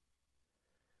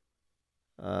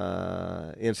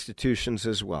institutions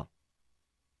as well.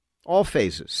 All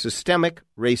phases, systemic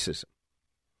racism.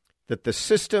 That the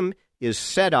system is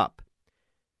set up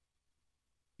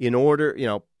in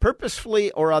order, purposefully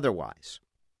or otherwise,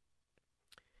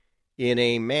 in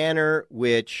a manner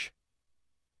which,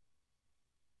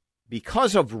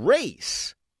 because of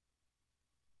race,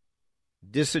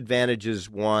 disadvantages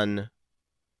one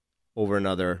over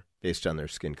another based on their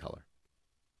skin color.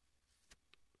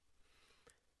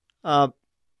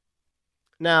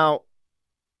 Now,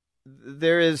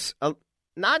 there is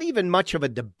not even much of a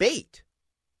debate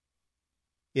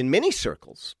in many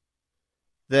circles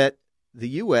that the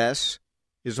U.S.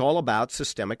 is all about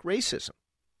systemic racism.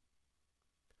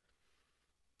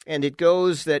 And it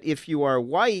goes that if you are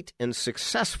white and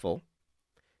successful,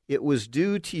 it was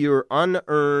due to your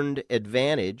unearned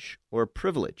advantage or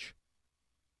privilege.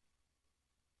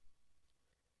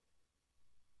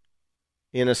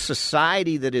 In a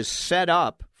society that is set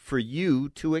up for you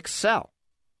to excel.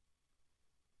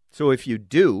 So if you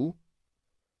do,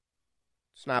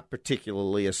 it's not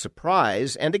particularly a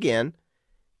surprise. And again,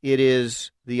 it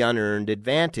is the unearned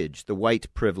advantage, the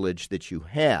white privilege that you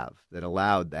have that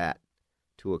allowed that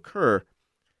to occur.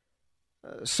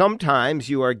 Sometimes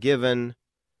you are given,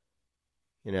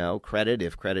 credit,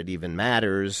 if credit even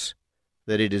matters,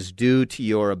 that it is due to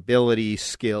your ability,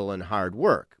 skill, and hard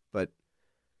work. But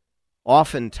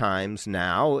oftentimes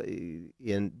now,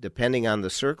 depending on the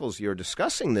circles you're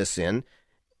discussing this in,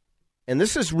 and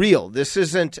this is real, this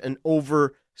isn't an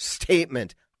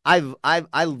overstatement. I've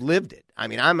lived it. I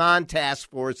mean, I'm on task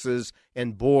forces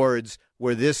and boards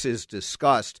where this is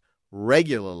discussed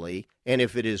regularly, and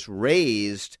if it is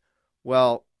raised,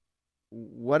 well,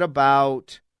 what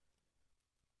about,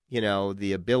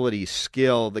 the ability,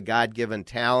 skill, the God-given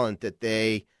talent that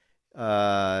they,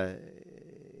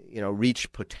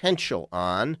 reach potential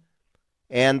on,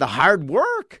 and the hard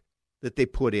work that they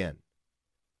put in?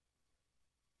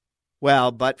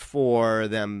 Well, but for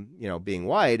them, being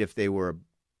white, if they were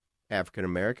African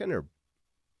American or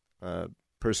a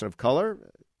person of color,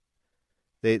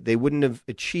 they wouldn't have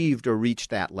achieved or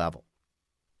reached that level.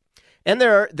 And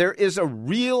there is a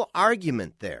real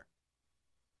argument there.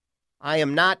 I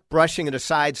am not brushing it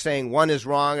aside saying one is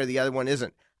wrong or the other one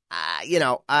isn't.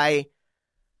 I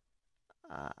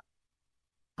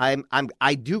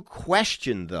do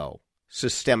question, though,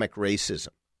 systemic racism.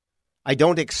 I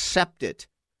don't accept it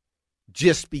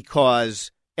just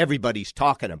because everybody's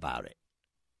talking about it.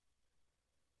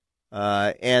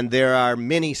 And there are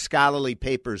many scholarly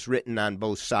papers written on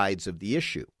both sides of the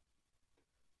issue.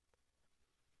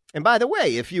 And by the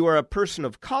way, if you are a person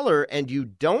of color and you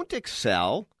don't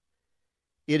excel,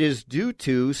 it is due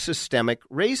to systemic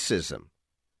racism.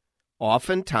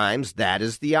 Oftentimes, that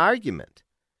is the argument.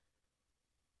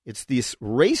 It's this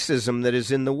racism that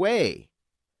is in the way,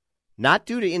 not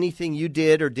due to anything you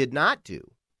did or did not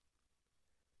do,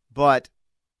 but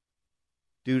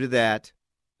due to that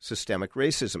systemic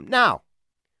racism. Now,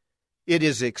 it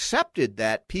is accepted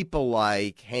that people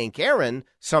like Hank Aaron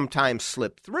sometimes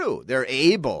slip through. They're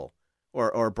able,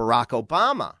 or Barack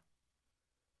Obama,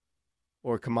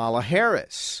 or Kamala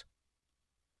Harris,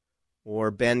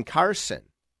 or Ben Carson,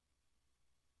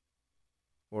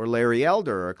 or Larry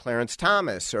Elder, or Clarence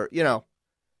Thomas, or,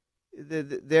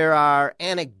 there are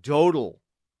anecdotal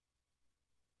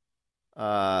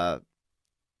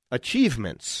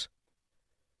achievements,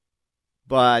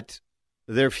 but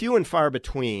they're few and far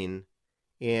between,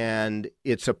 and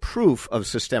it's a proof of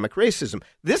systemic racism.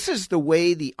 This is the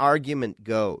way the argument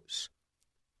goes.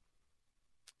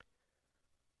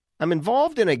 I'm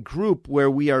involved in a group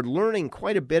where we are learning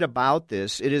quite a bit about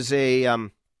this. It is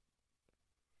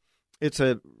it's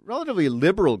a relatively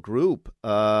liberal group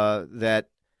that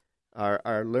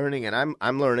are learning, and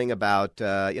I'm learning about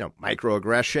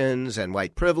microaggressions and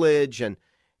white privilege, and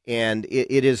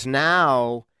it is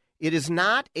now. It is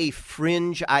not a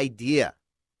fringe idea.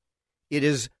 It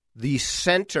is the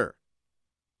center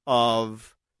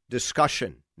of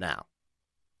discussion now.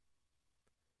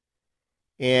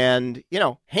 And,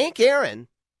 Hank Aaron,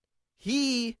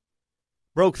 he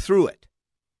broke through it.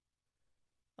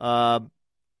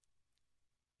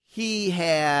 He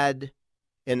had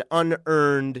an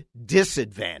unearned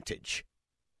disadvantage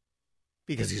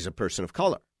because he's a person of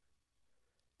color.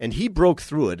 And he broke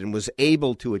through it and was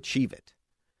able to achieve it.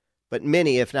 But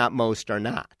many, if not most, are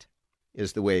not,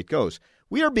 is the way it goes.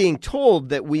 We are being told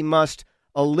that we must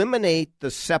eliminate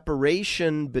the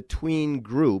separation between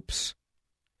groups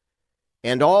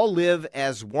and all live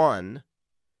as one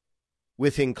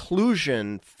with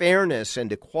inclusion, fairness, and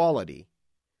equality,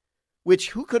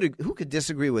 which who could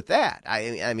disagree with that?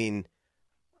 I mean,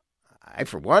 I,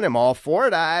 for one, am all for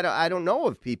it. I don't know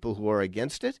of people who are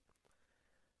against it.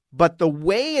 But the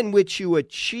way in which you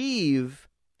achieve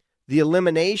the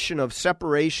elimination of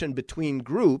separation between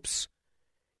groups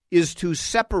is to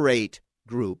separate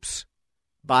groups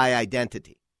by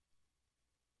identity.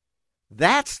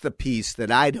 That's the piece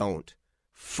that I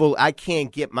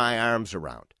can't get my arms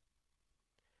around.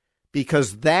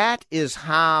 Because that is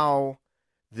how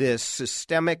this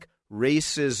systemic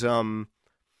racism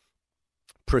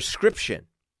prescription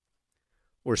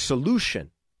or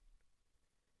solution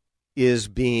is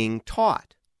being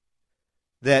taught.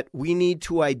 That we need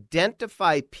to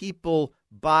identify people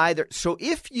by their... So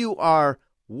if you are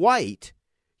white,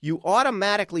 you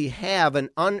automatically have an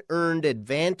unearned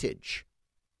advantage.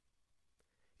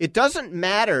 It doesn't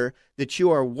matter that you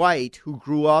are white who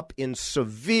grew up in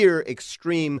severe,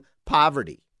 extreme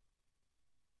poverty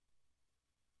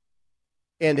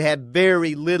and had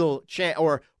very little chance,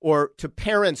 or to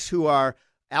parents who are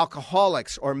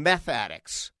alcoholics or meth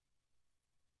addicts.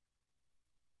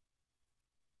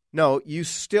 No, you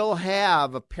still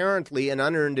have apparently an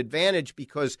unearned advantage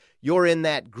because you're in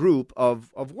that group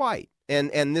of white.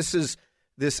 And this is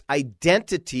this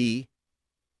identity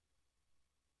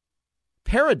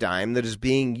paradigm that is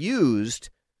being used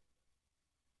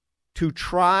to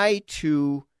try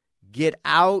to get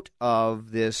out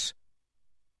of this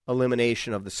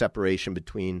elimination of the separation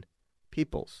between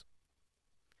peoples.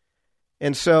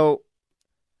 And so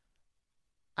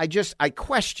I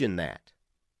question that.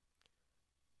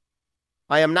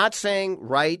 I am not saying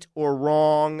right or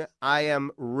wrong. I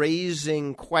am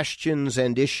raising questions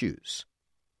and issues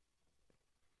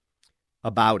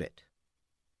about it.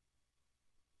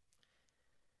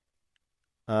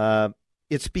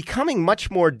 It's becoming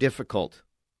much more difficult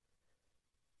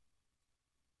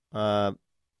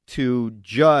to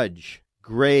judge,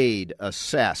 grade,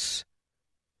 assess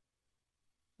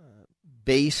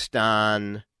based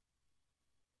on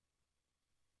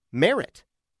merit.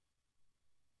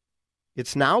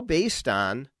 It's now based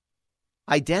on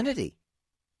identity.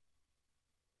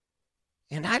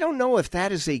 And I don't know if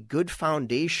that is a good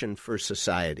foundation for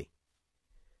society.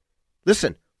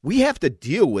 Listen, We have to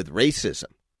deal with racism.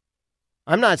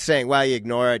 I'm not saying, well, you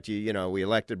ignore it. We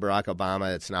elected Barack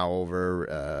Obama. It's now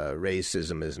over.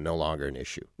 Racism is no longer an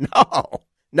issue.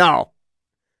 No,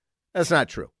 that's not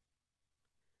true.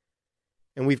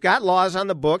 And we've got laws on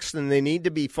the books, and they need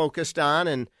to be focused on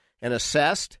and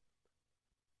assessed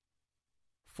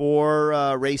for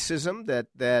racism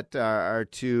that are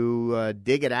to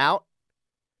dig it out,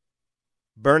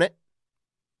 burn it,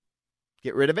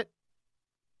 get rid of it.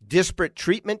 Disparate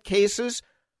treatment cases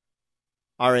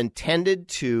are intended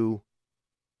to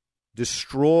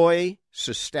destroy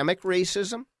systemic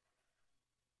racism.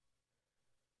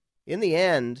 In the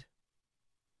end,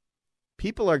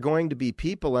 people are going to be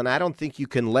people, and I don't think you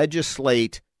can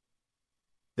legislate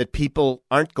that people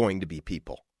aren't going to be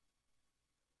people.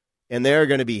 And there are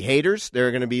going to be haters, there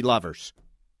are going to be lovers.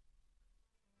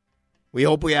 We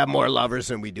hope we have more lovers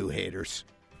than we do haters.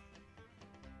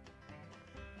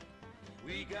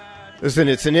 Listen,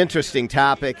 it's an interesting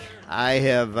topic. I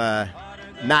have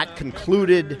not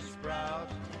concluded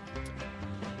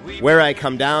where I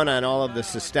come down on all of the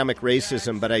systemic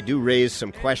racism, but I do raise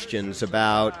some questions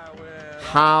about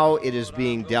how it is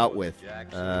being dealt with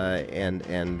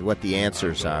and what the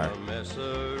answers are.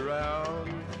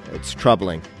 It's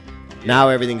troubling. Now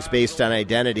everything's based on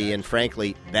identity, and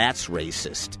frankly, that's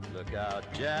racist.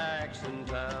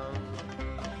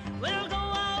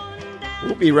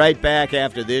 We'll be right back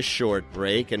after this short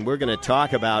break, and we're going to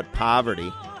talk about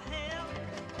poverty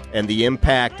and the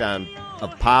impact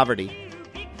of poverty.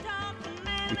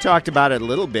 We talked about it a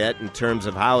little bit in terms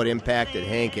of how it impacted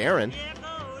Hank Aaron.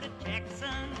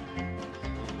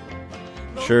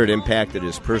 Sure, it impacted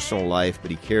his personal life, but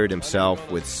he carried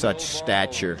himself with such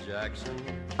stature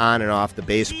on and off the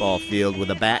baseball field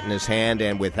with a bat in his hand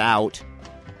and without.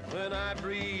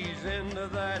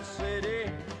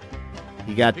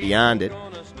 He got beyond it.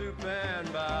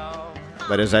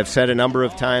 But as I've said a number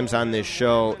of times on this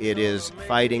show, it is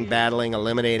fighting, battling,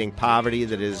 eliminating poverty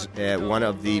that is one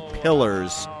of the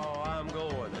pillars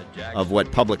of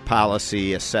what public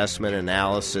policy, assessment,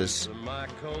 analysis,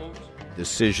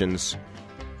 decisions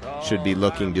should be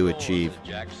looking to achieve.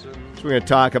 So we're going to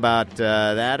talk about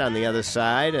that on the other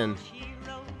side and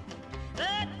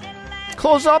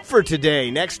close up for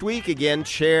today. Next week, again,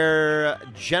 Chair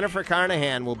Jennifer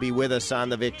Carnahan will be with us on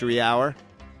the Victory Hour.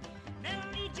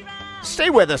 Stay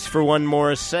with us for one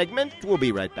more segment. We'll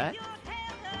be right back.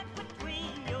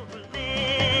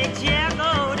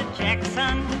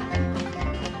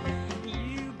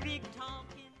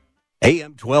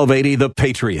 AM 1280, The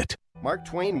Patriot. Mark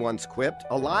Twain once quipped,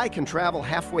 "A lie can travel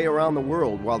halfway around the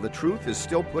world while the truth is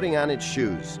still putting on its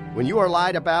shoes. When you are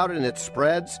lied about and it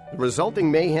spreads, the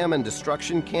resulting mayhem and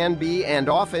destruction can be, and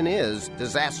often is,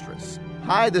 disastrous."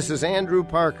 Hi, this is Andrew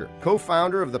Parker,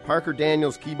 co-founder of the Parker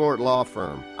Daniels Keyboard Law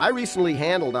Firm. I recently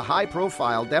handled a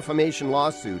high-profile defamation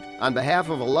lawsuit on behalf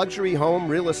of a luxury home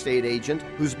real estate agent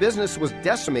whose business was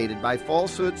decimated by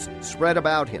falsehoods spread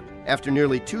about him. After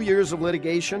nearly 2 years of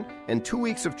litigation and 2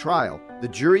 weeks of trial, the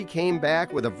jury came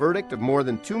back with a verdict of more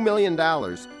than $2 million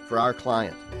for our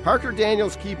client. Parker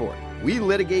Daniels Keyboard. We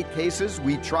litigate cases,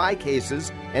 we try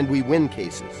cases, and we win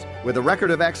cases. With a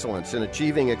record of excellence in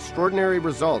achieving extraordinary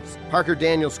results, Parker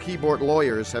Daniels Keyboard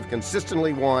lawyers have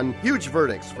consistently won huge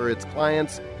verdicts for its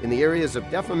clients in the areas of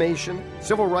defamation,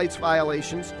 civil rights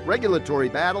violations, regulatory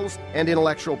battles, and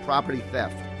intellectual property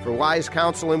theft. For wise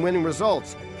counsel and winning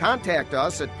results, contact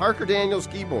us at Parker Daniels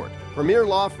Keyboard, premier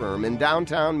law firm in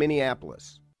downtown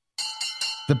Minneapolis.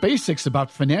 The Basics About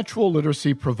Financial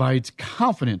Literacy provides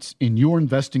confidence in your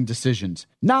investing decisions.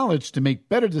 Knowledge to make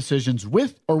better decisions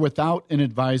with or without an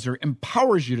advisor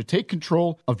empowers you to take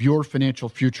control of your financial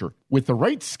future. With the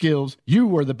right skills,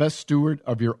 you are the best steward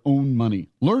of your own money.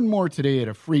 Learn more today at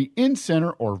a free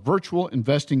in-center or virtual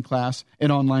investing class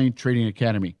at Online Trading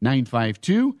Academy.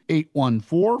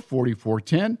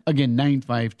 952-814-4410. Again,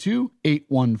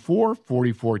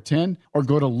 952-814-4410. Or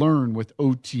go to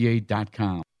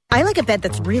learnwithota.com. I like a bed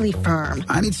that's really firm.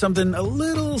 I need something a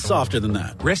little softer than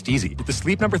that. Rest easy. With the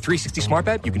Sleep Number 360 smart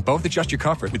bed, you can both adjust your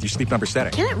comfort with your Sleep Number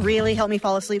setting. Can it really help me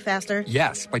fall asleep faster?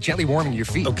 Yes, by gently warming your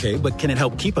feet. Okay, but can it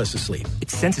help keep us asleep? It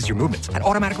senses your movements and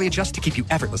automatically adjusts to keep you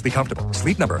effortlessly comfortable.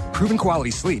 Sleep Number. Proven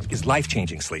quality sleep is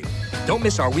life-changing sleep. Don't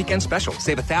miss our weekend special.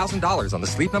 Save $1,000 on the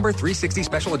Sleep Number 360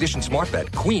 Special Edition smart bed.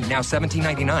 Queen, now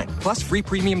 $17.99. Plus free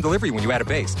premium delivery when you add a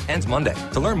base. Ends Monday.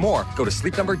 To learn more, go to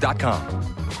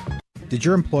sleepnumber.com. Did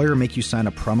your employer make you sign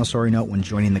a promissory note when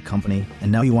joining the company,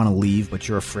 and now you want to leave, but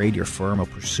you're afraid your firm will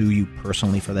pursue you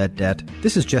personally for that debt?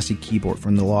 This is Jesse Keyboard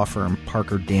from the law firm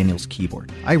Parker Daniels Keyboard.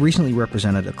 I recently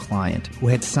represented a client who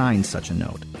had signed such a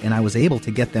note, and I was able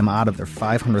to get them out of their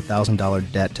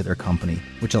 $500,000 debt to their company,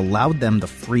 which allowed them the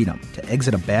freedom to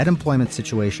exit a bad employment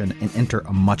situation and enter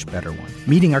a much better one.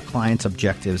 Meeting our clients'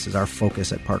 objectives is our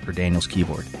focus at Parker Daniels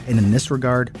Keyboard, and in this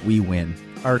regard, we win.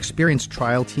 Our experienced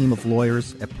trial team of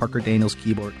lawyers at Parker Daniels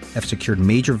Keyboard have secured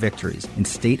major victories in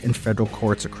state and federal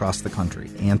courts across the country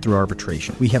and through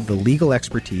arbitration. We have the legal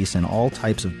expertise in all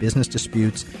types of business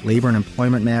disputes, labor and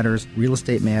employment matters, real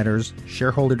estate matters,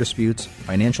 shareholder disputes,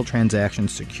 financial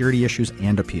transactions, security issues,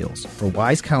 and appeals. For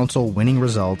wise counsel, winning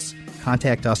results,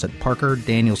 contact us at Parker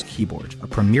Daniels Keyboard, a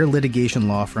premier litigation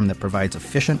law firm that provides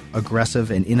efficient, aggressive,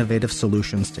 and innovative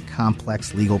solutions to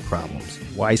complex legal problems.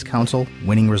 Wise counsel,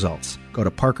 winning results. Go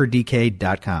to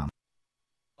parkerdk.com.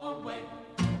 Away,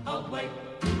 away,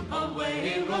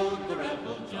 away rode the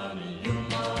rebel Johnny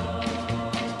Yuma.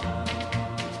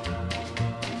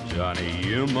 Johnny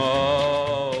Yuma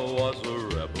was a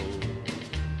rebel.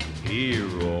 He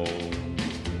roamed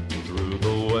through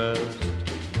the West.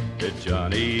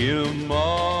 Johnny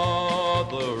Yuma,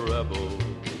 the rebel,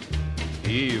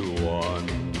 he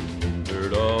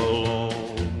wandered alone.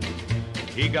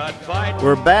 He got fighting.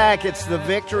 We're back. It's the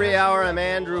Victory Hour. I'm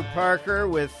Andrew Parker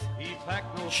with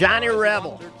Johnny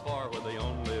Rebel.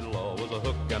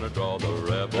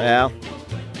 Well,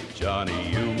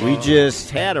 Johnny Yuma, we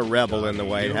just had a rebel in the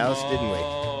White House, didn't we?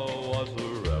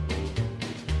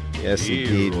 Yes,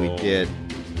 indeed, we did.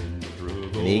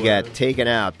 And he got taken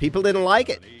out. People didn't like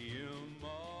it.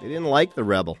 They didn't like the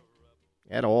rebel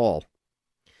at all.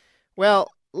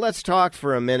 Well, let's talk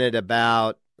for a minute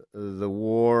about the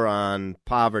war on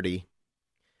poverty,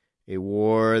 a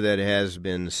war that has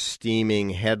been steaming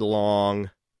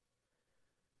headlong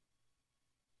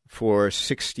for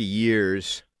 60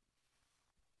 years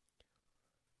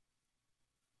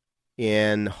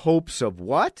in hopes of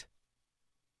what?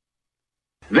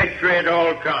 Victory at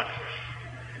all costs.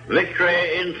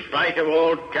 Victory in spite of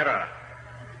all terror.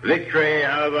 Victory,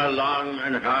 however long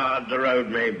and hard the road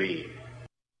may be.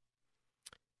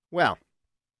 Well,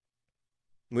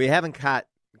 we haven't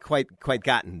quite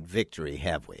gotten victory,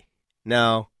 have we?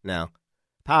 No.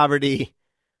 Poverty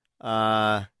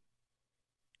has,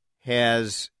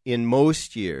 in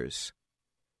most years,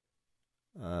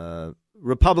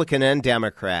 Republican and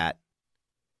Democrat,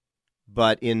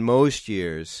 but in most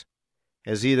years,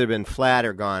 has either been flat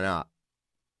or gone up.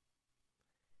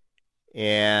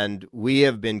 And we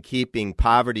have been keeping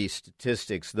poverty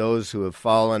statistics, those who have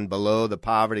fallen below the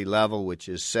poverty level which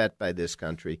is set by this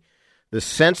country. The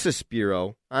Census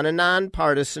Bureau, on a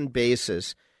nonpartisan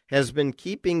basis, has been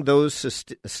keeping those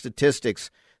statistics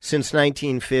since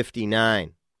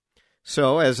 1959.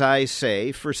 So, as I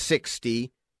say, for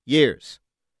 60 years.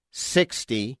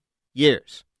 60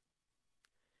 years.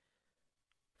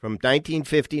 From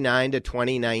 1959 to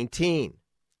 2019.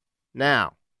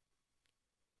 Now,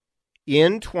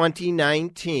 in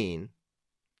 2019,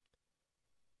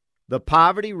 the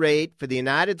poverty rate for the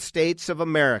United States of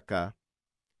America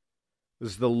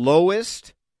was the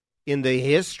lowest in the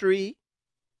history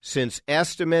since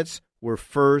estimates were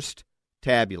first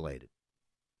tabulated.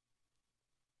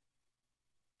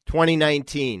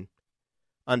 2019,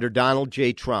 under Donald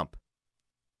J. Trump.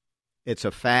 It's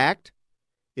a fact.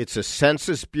 It's a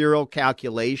Census Bureau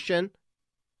calculation.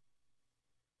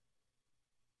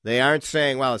 They aren't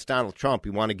saying, well, it's Donald Trump. We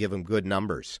want to give him good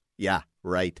numbers. Yeah,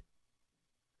 right.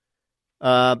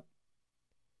 And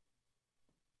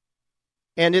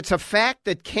it's a fact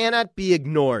that cannot be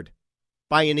ignored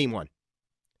by anyone.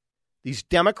 These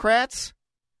Democrats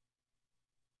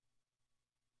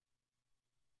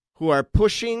who are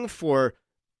pushing for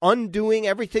undoing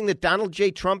everything that Donald J.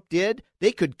 Trump did,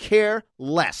 they could care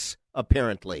less,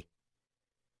 apparently.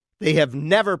 They have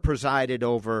never presided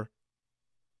over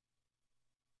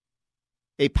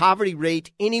a poverty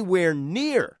rate anywhere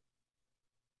near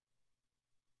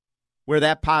where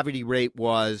that poverty rate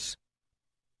was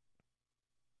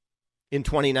in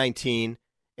 2019,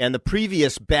 and the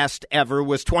previous best ever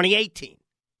was 2018.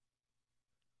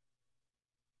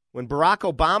 When Barack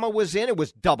Obama was in, it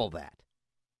was double that.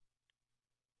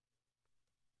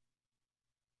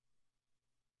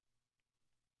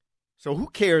 So who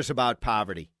cares about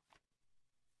poverty?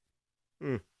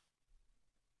 You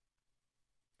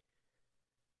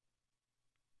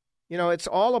know, it's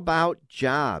all about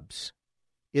jobs.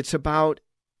 It's about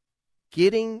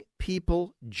getting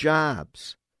people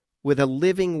jobs with a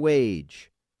living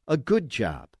wage, a good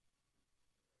job.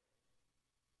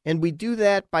 And we do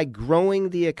that by growing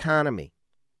the economy.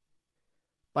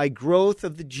 by growth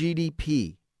of the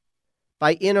GDP,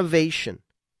 by innovation,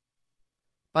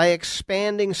 by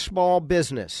expanding small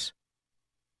business,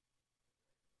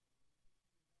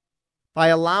 by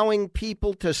allowing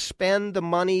people to spend the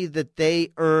money that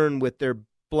they earn with their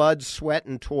blood, sweat,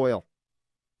 and toil.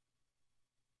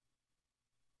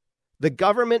 The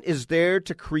government is there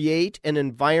to create an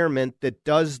environment that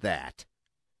does that,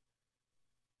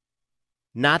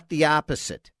 not the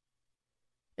opposite,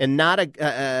 and not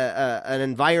an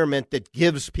environment that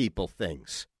gives people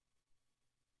things,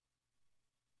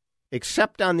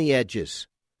 except on the edges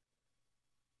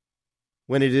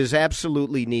when it is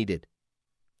absolutely needed,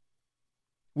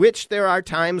 which there are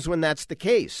times when that's the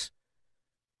case,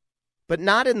 but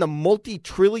not in the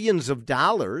multi-trillions of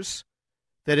dollars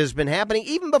that has been happening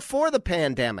even before the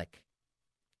pandemic.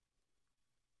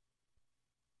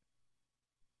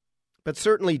 But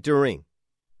certainly during.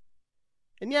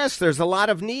 And yes, there's a lot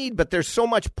of need, but there's so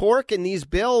much pork in these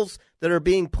bills that are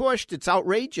being pushed, it's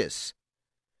outrageous.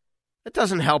 That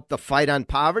doesn't help the fight on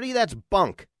poverty. That's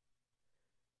bunk.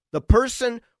 The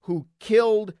person who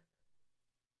killed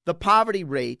the poverty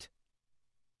rate,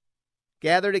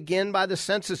 gathered again by the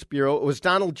Census Bureau, it was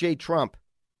Donald J. Trump.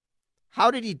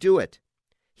 How did he do it?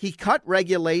 He cut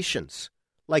regulations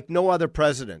like no other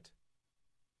president.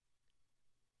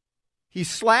 He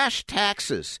slashed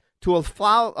taxes to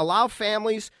allow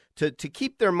families to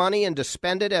keep their money and to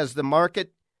spend it as the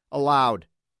market allowed.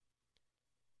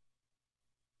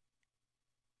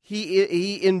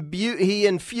 He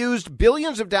infused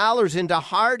billions of dollars into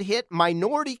hard-hit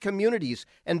minority communities.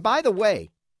 And by the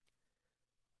way,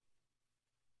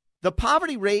 the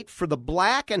poverty rate for the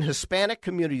black and Hispanic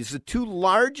communities, the two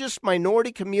largest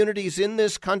minority communities in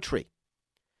this country,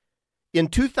 in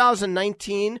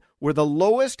 2019 were the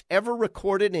lowest ever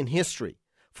recorded in history.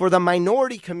 For the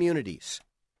minority communities,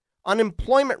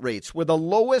 unemployment rates were the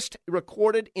lowest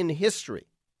recorded in history.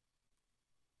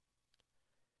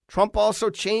 Trump also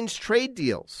changed trade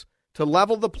deals to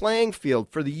level the playing field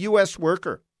for the U.S.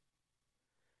 worker.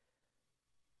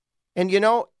 And, you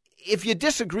know, if you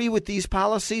disagree with these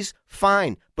policies,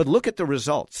 fine, but look at the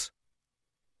results.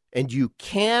 And you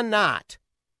cannot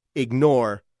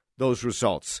ignore those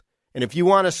results. And if you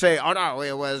want to say, oh, no,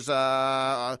 it was,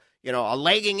 a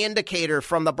lagging indicator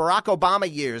from the Barack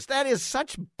Obama years, that is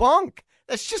such bunk.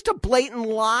 That's just a blatant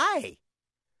lie.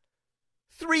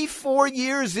 3-4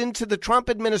 years into the Trump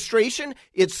administration,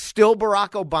 it's still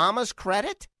Barack Obama's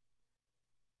credit?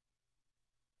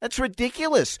 That's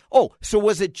ridiculous. Oh, so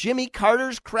was it Jimmy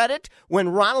Carter's credit when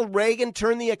Ronald Reagan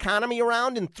turned the economy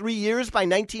around in 3 years by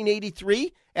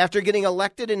 1983 after getting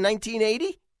elected in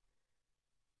 1980?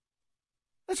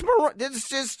 That's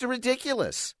just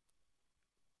ridiculous.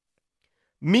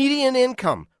 Median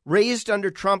income raised under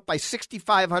Trump by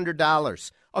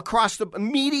 $6,500 across the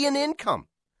median income.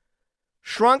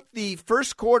 Shrunk the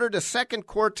first quarter to second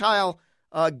quartile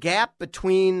gap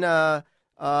between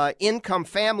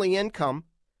family income.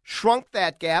 Shrunk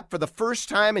that gap for the first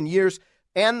time in years,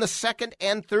 and the second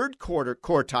and third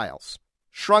quartiles.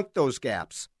 Shrunk those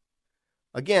gaps.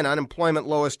 Again, unemployment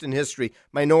lowest in history.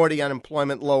 Minority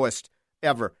unemployment lowest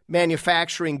ever.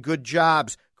 Manufacturing, good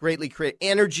jobs, greatly create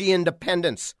energy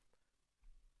independence.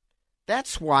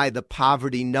 That's why the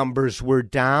poverty numbers were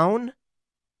down.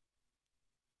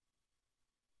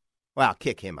 Well,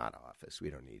 kick him out of office.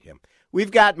 We don't need him.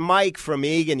 We've got Mike from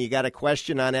Eagan. You got a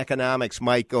question on economics.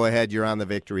 Mike, go ahead. You're on the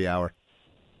Victory Hour.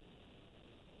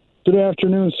 Good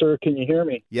afternoon, sir. Can you hear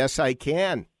me? Yes, I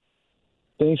can.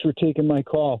 Thanks for taking my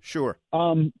call. Sure.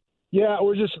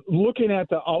 We're just looking at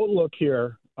the outlook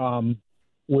here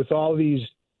with all these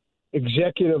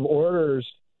executive orders,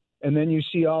 and then you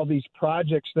see all these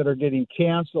projects that are getting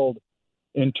canceled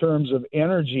in terms of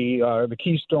energy, the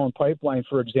Keystone Pipeline,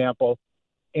 for example,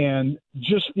 and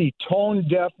just the tone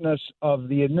deafness of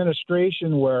the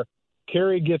administration where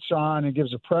Kerry gets on and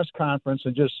gives a press conference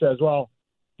and just says, well,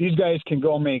 these guys can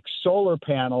go make solar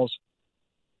panels.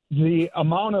 The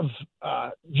amount of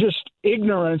just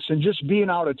ignorance and just being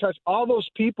out of touch. All those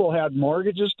people had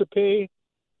mortgages to pay,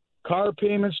 car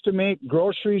payments to make,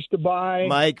 groceries to buy.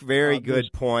 Mike, very good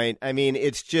point. I mean,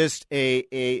 it's just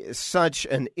such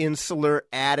an insular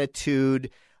attitude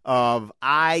of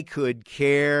I could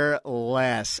care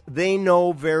less. They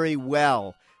know very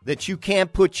well that you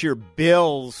can't put your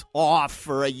bills off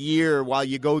for a year while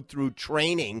you go through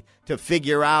training to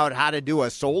figure out how to do a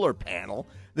solar panel.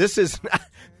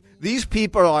 These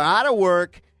people are out of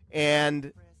work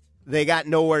and they got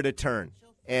nowhere to turn.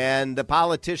 And the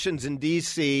politicians in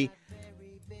D.C.,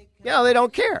 they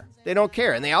don't care. They don't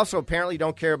care. And they also apparently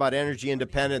don't care about energy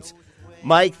independence.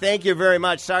 Mike, thank you very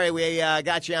much. Sorry we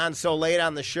got you on so late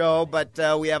on the show, but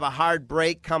we have a hard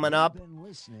break coming up.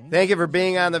 Thank you for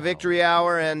being on the Victory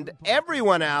Hour, and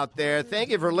everyone out there, thank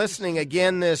you for listening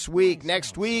again this week.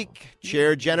 Next week,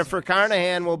 Chair Jennifer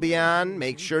Carnahan will be on.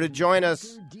 Make sure to join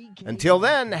us. Until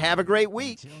then, have a great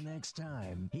week. Until next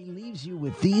time, he leaves you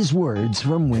with these words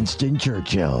from Winston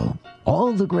Churchill.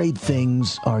 All the great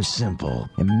things are simple,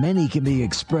 and many can be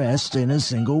expressed in a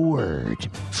single word.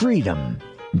 Freedom,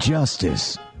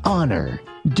 justice, honor,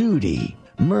 duty,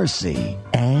 mercy,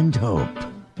 and hope.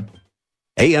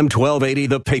 AM 1280,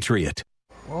 The Patriot.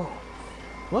 Whoa,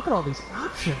 look at all these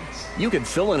options. You can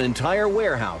fill an entire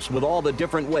warehouse with all the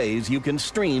different ways you can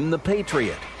stream The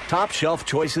Patriot. Top shelf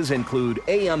choices include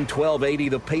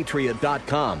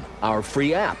AM1280thepatriot.com, our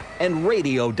free app, and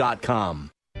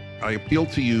radio.com. I appeal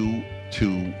to you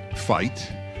to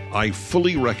fight. I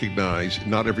fully recognize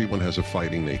not everyone has a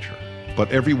fighting nature,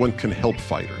 but everyone can help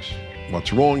fighters.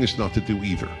 What's wrong is not to do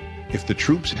either. If the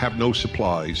troops have no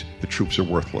supplies, the troops are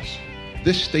worthless.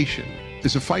 This station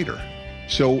is a fighter.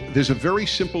 So there's a very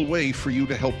simple way for you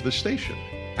to help this station,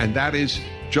 and that is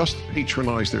just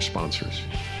patronize their sponsors.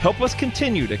 Help us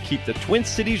continue to keep the Twin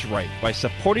Cities right by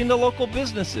supporting the local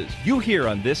businesses you hear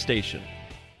on this station.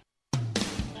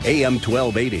 AM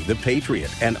 1280, The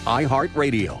Patriot, and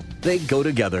iHeartRadio. They go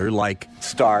together like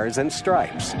stars and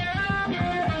stripes.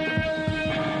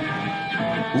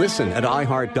 Listen at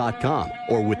iHeart.com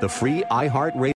or with the free iHeartRadio.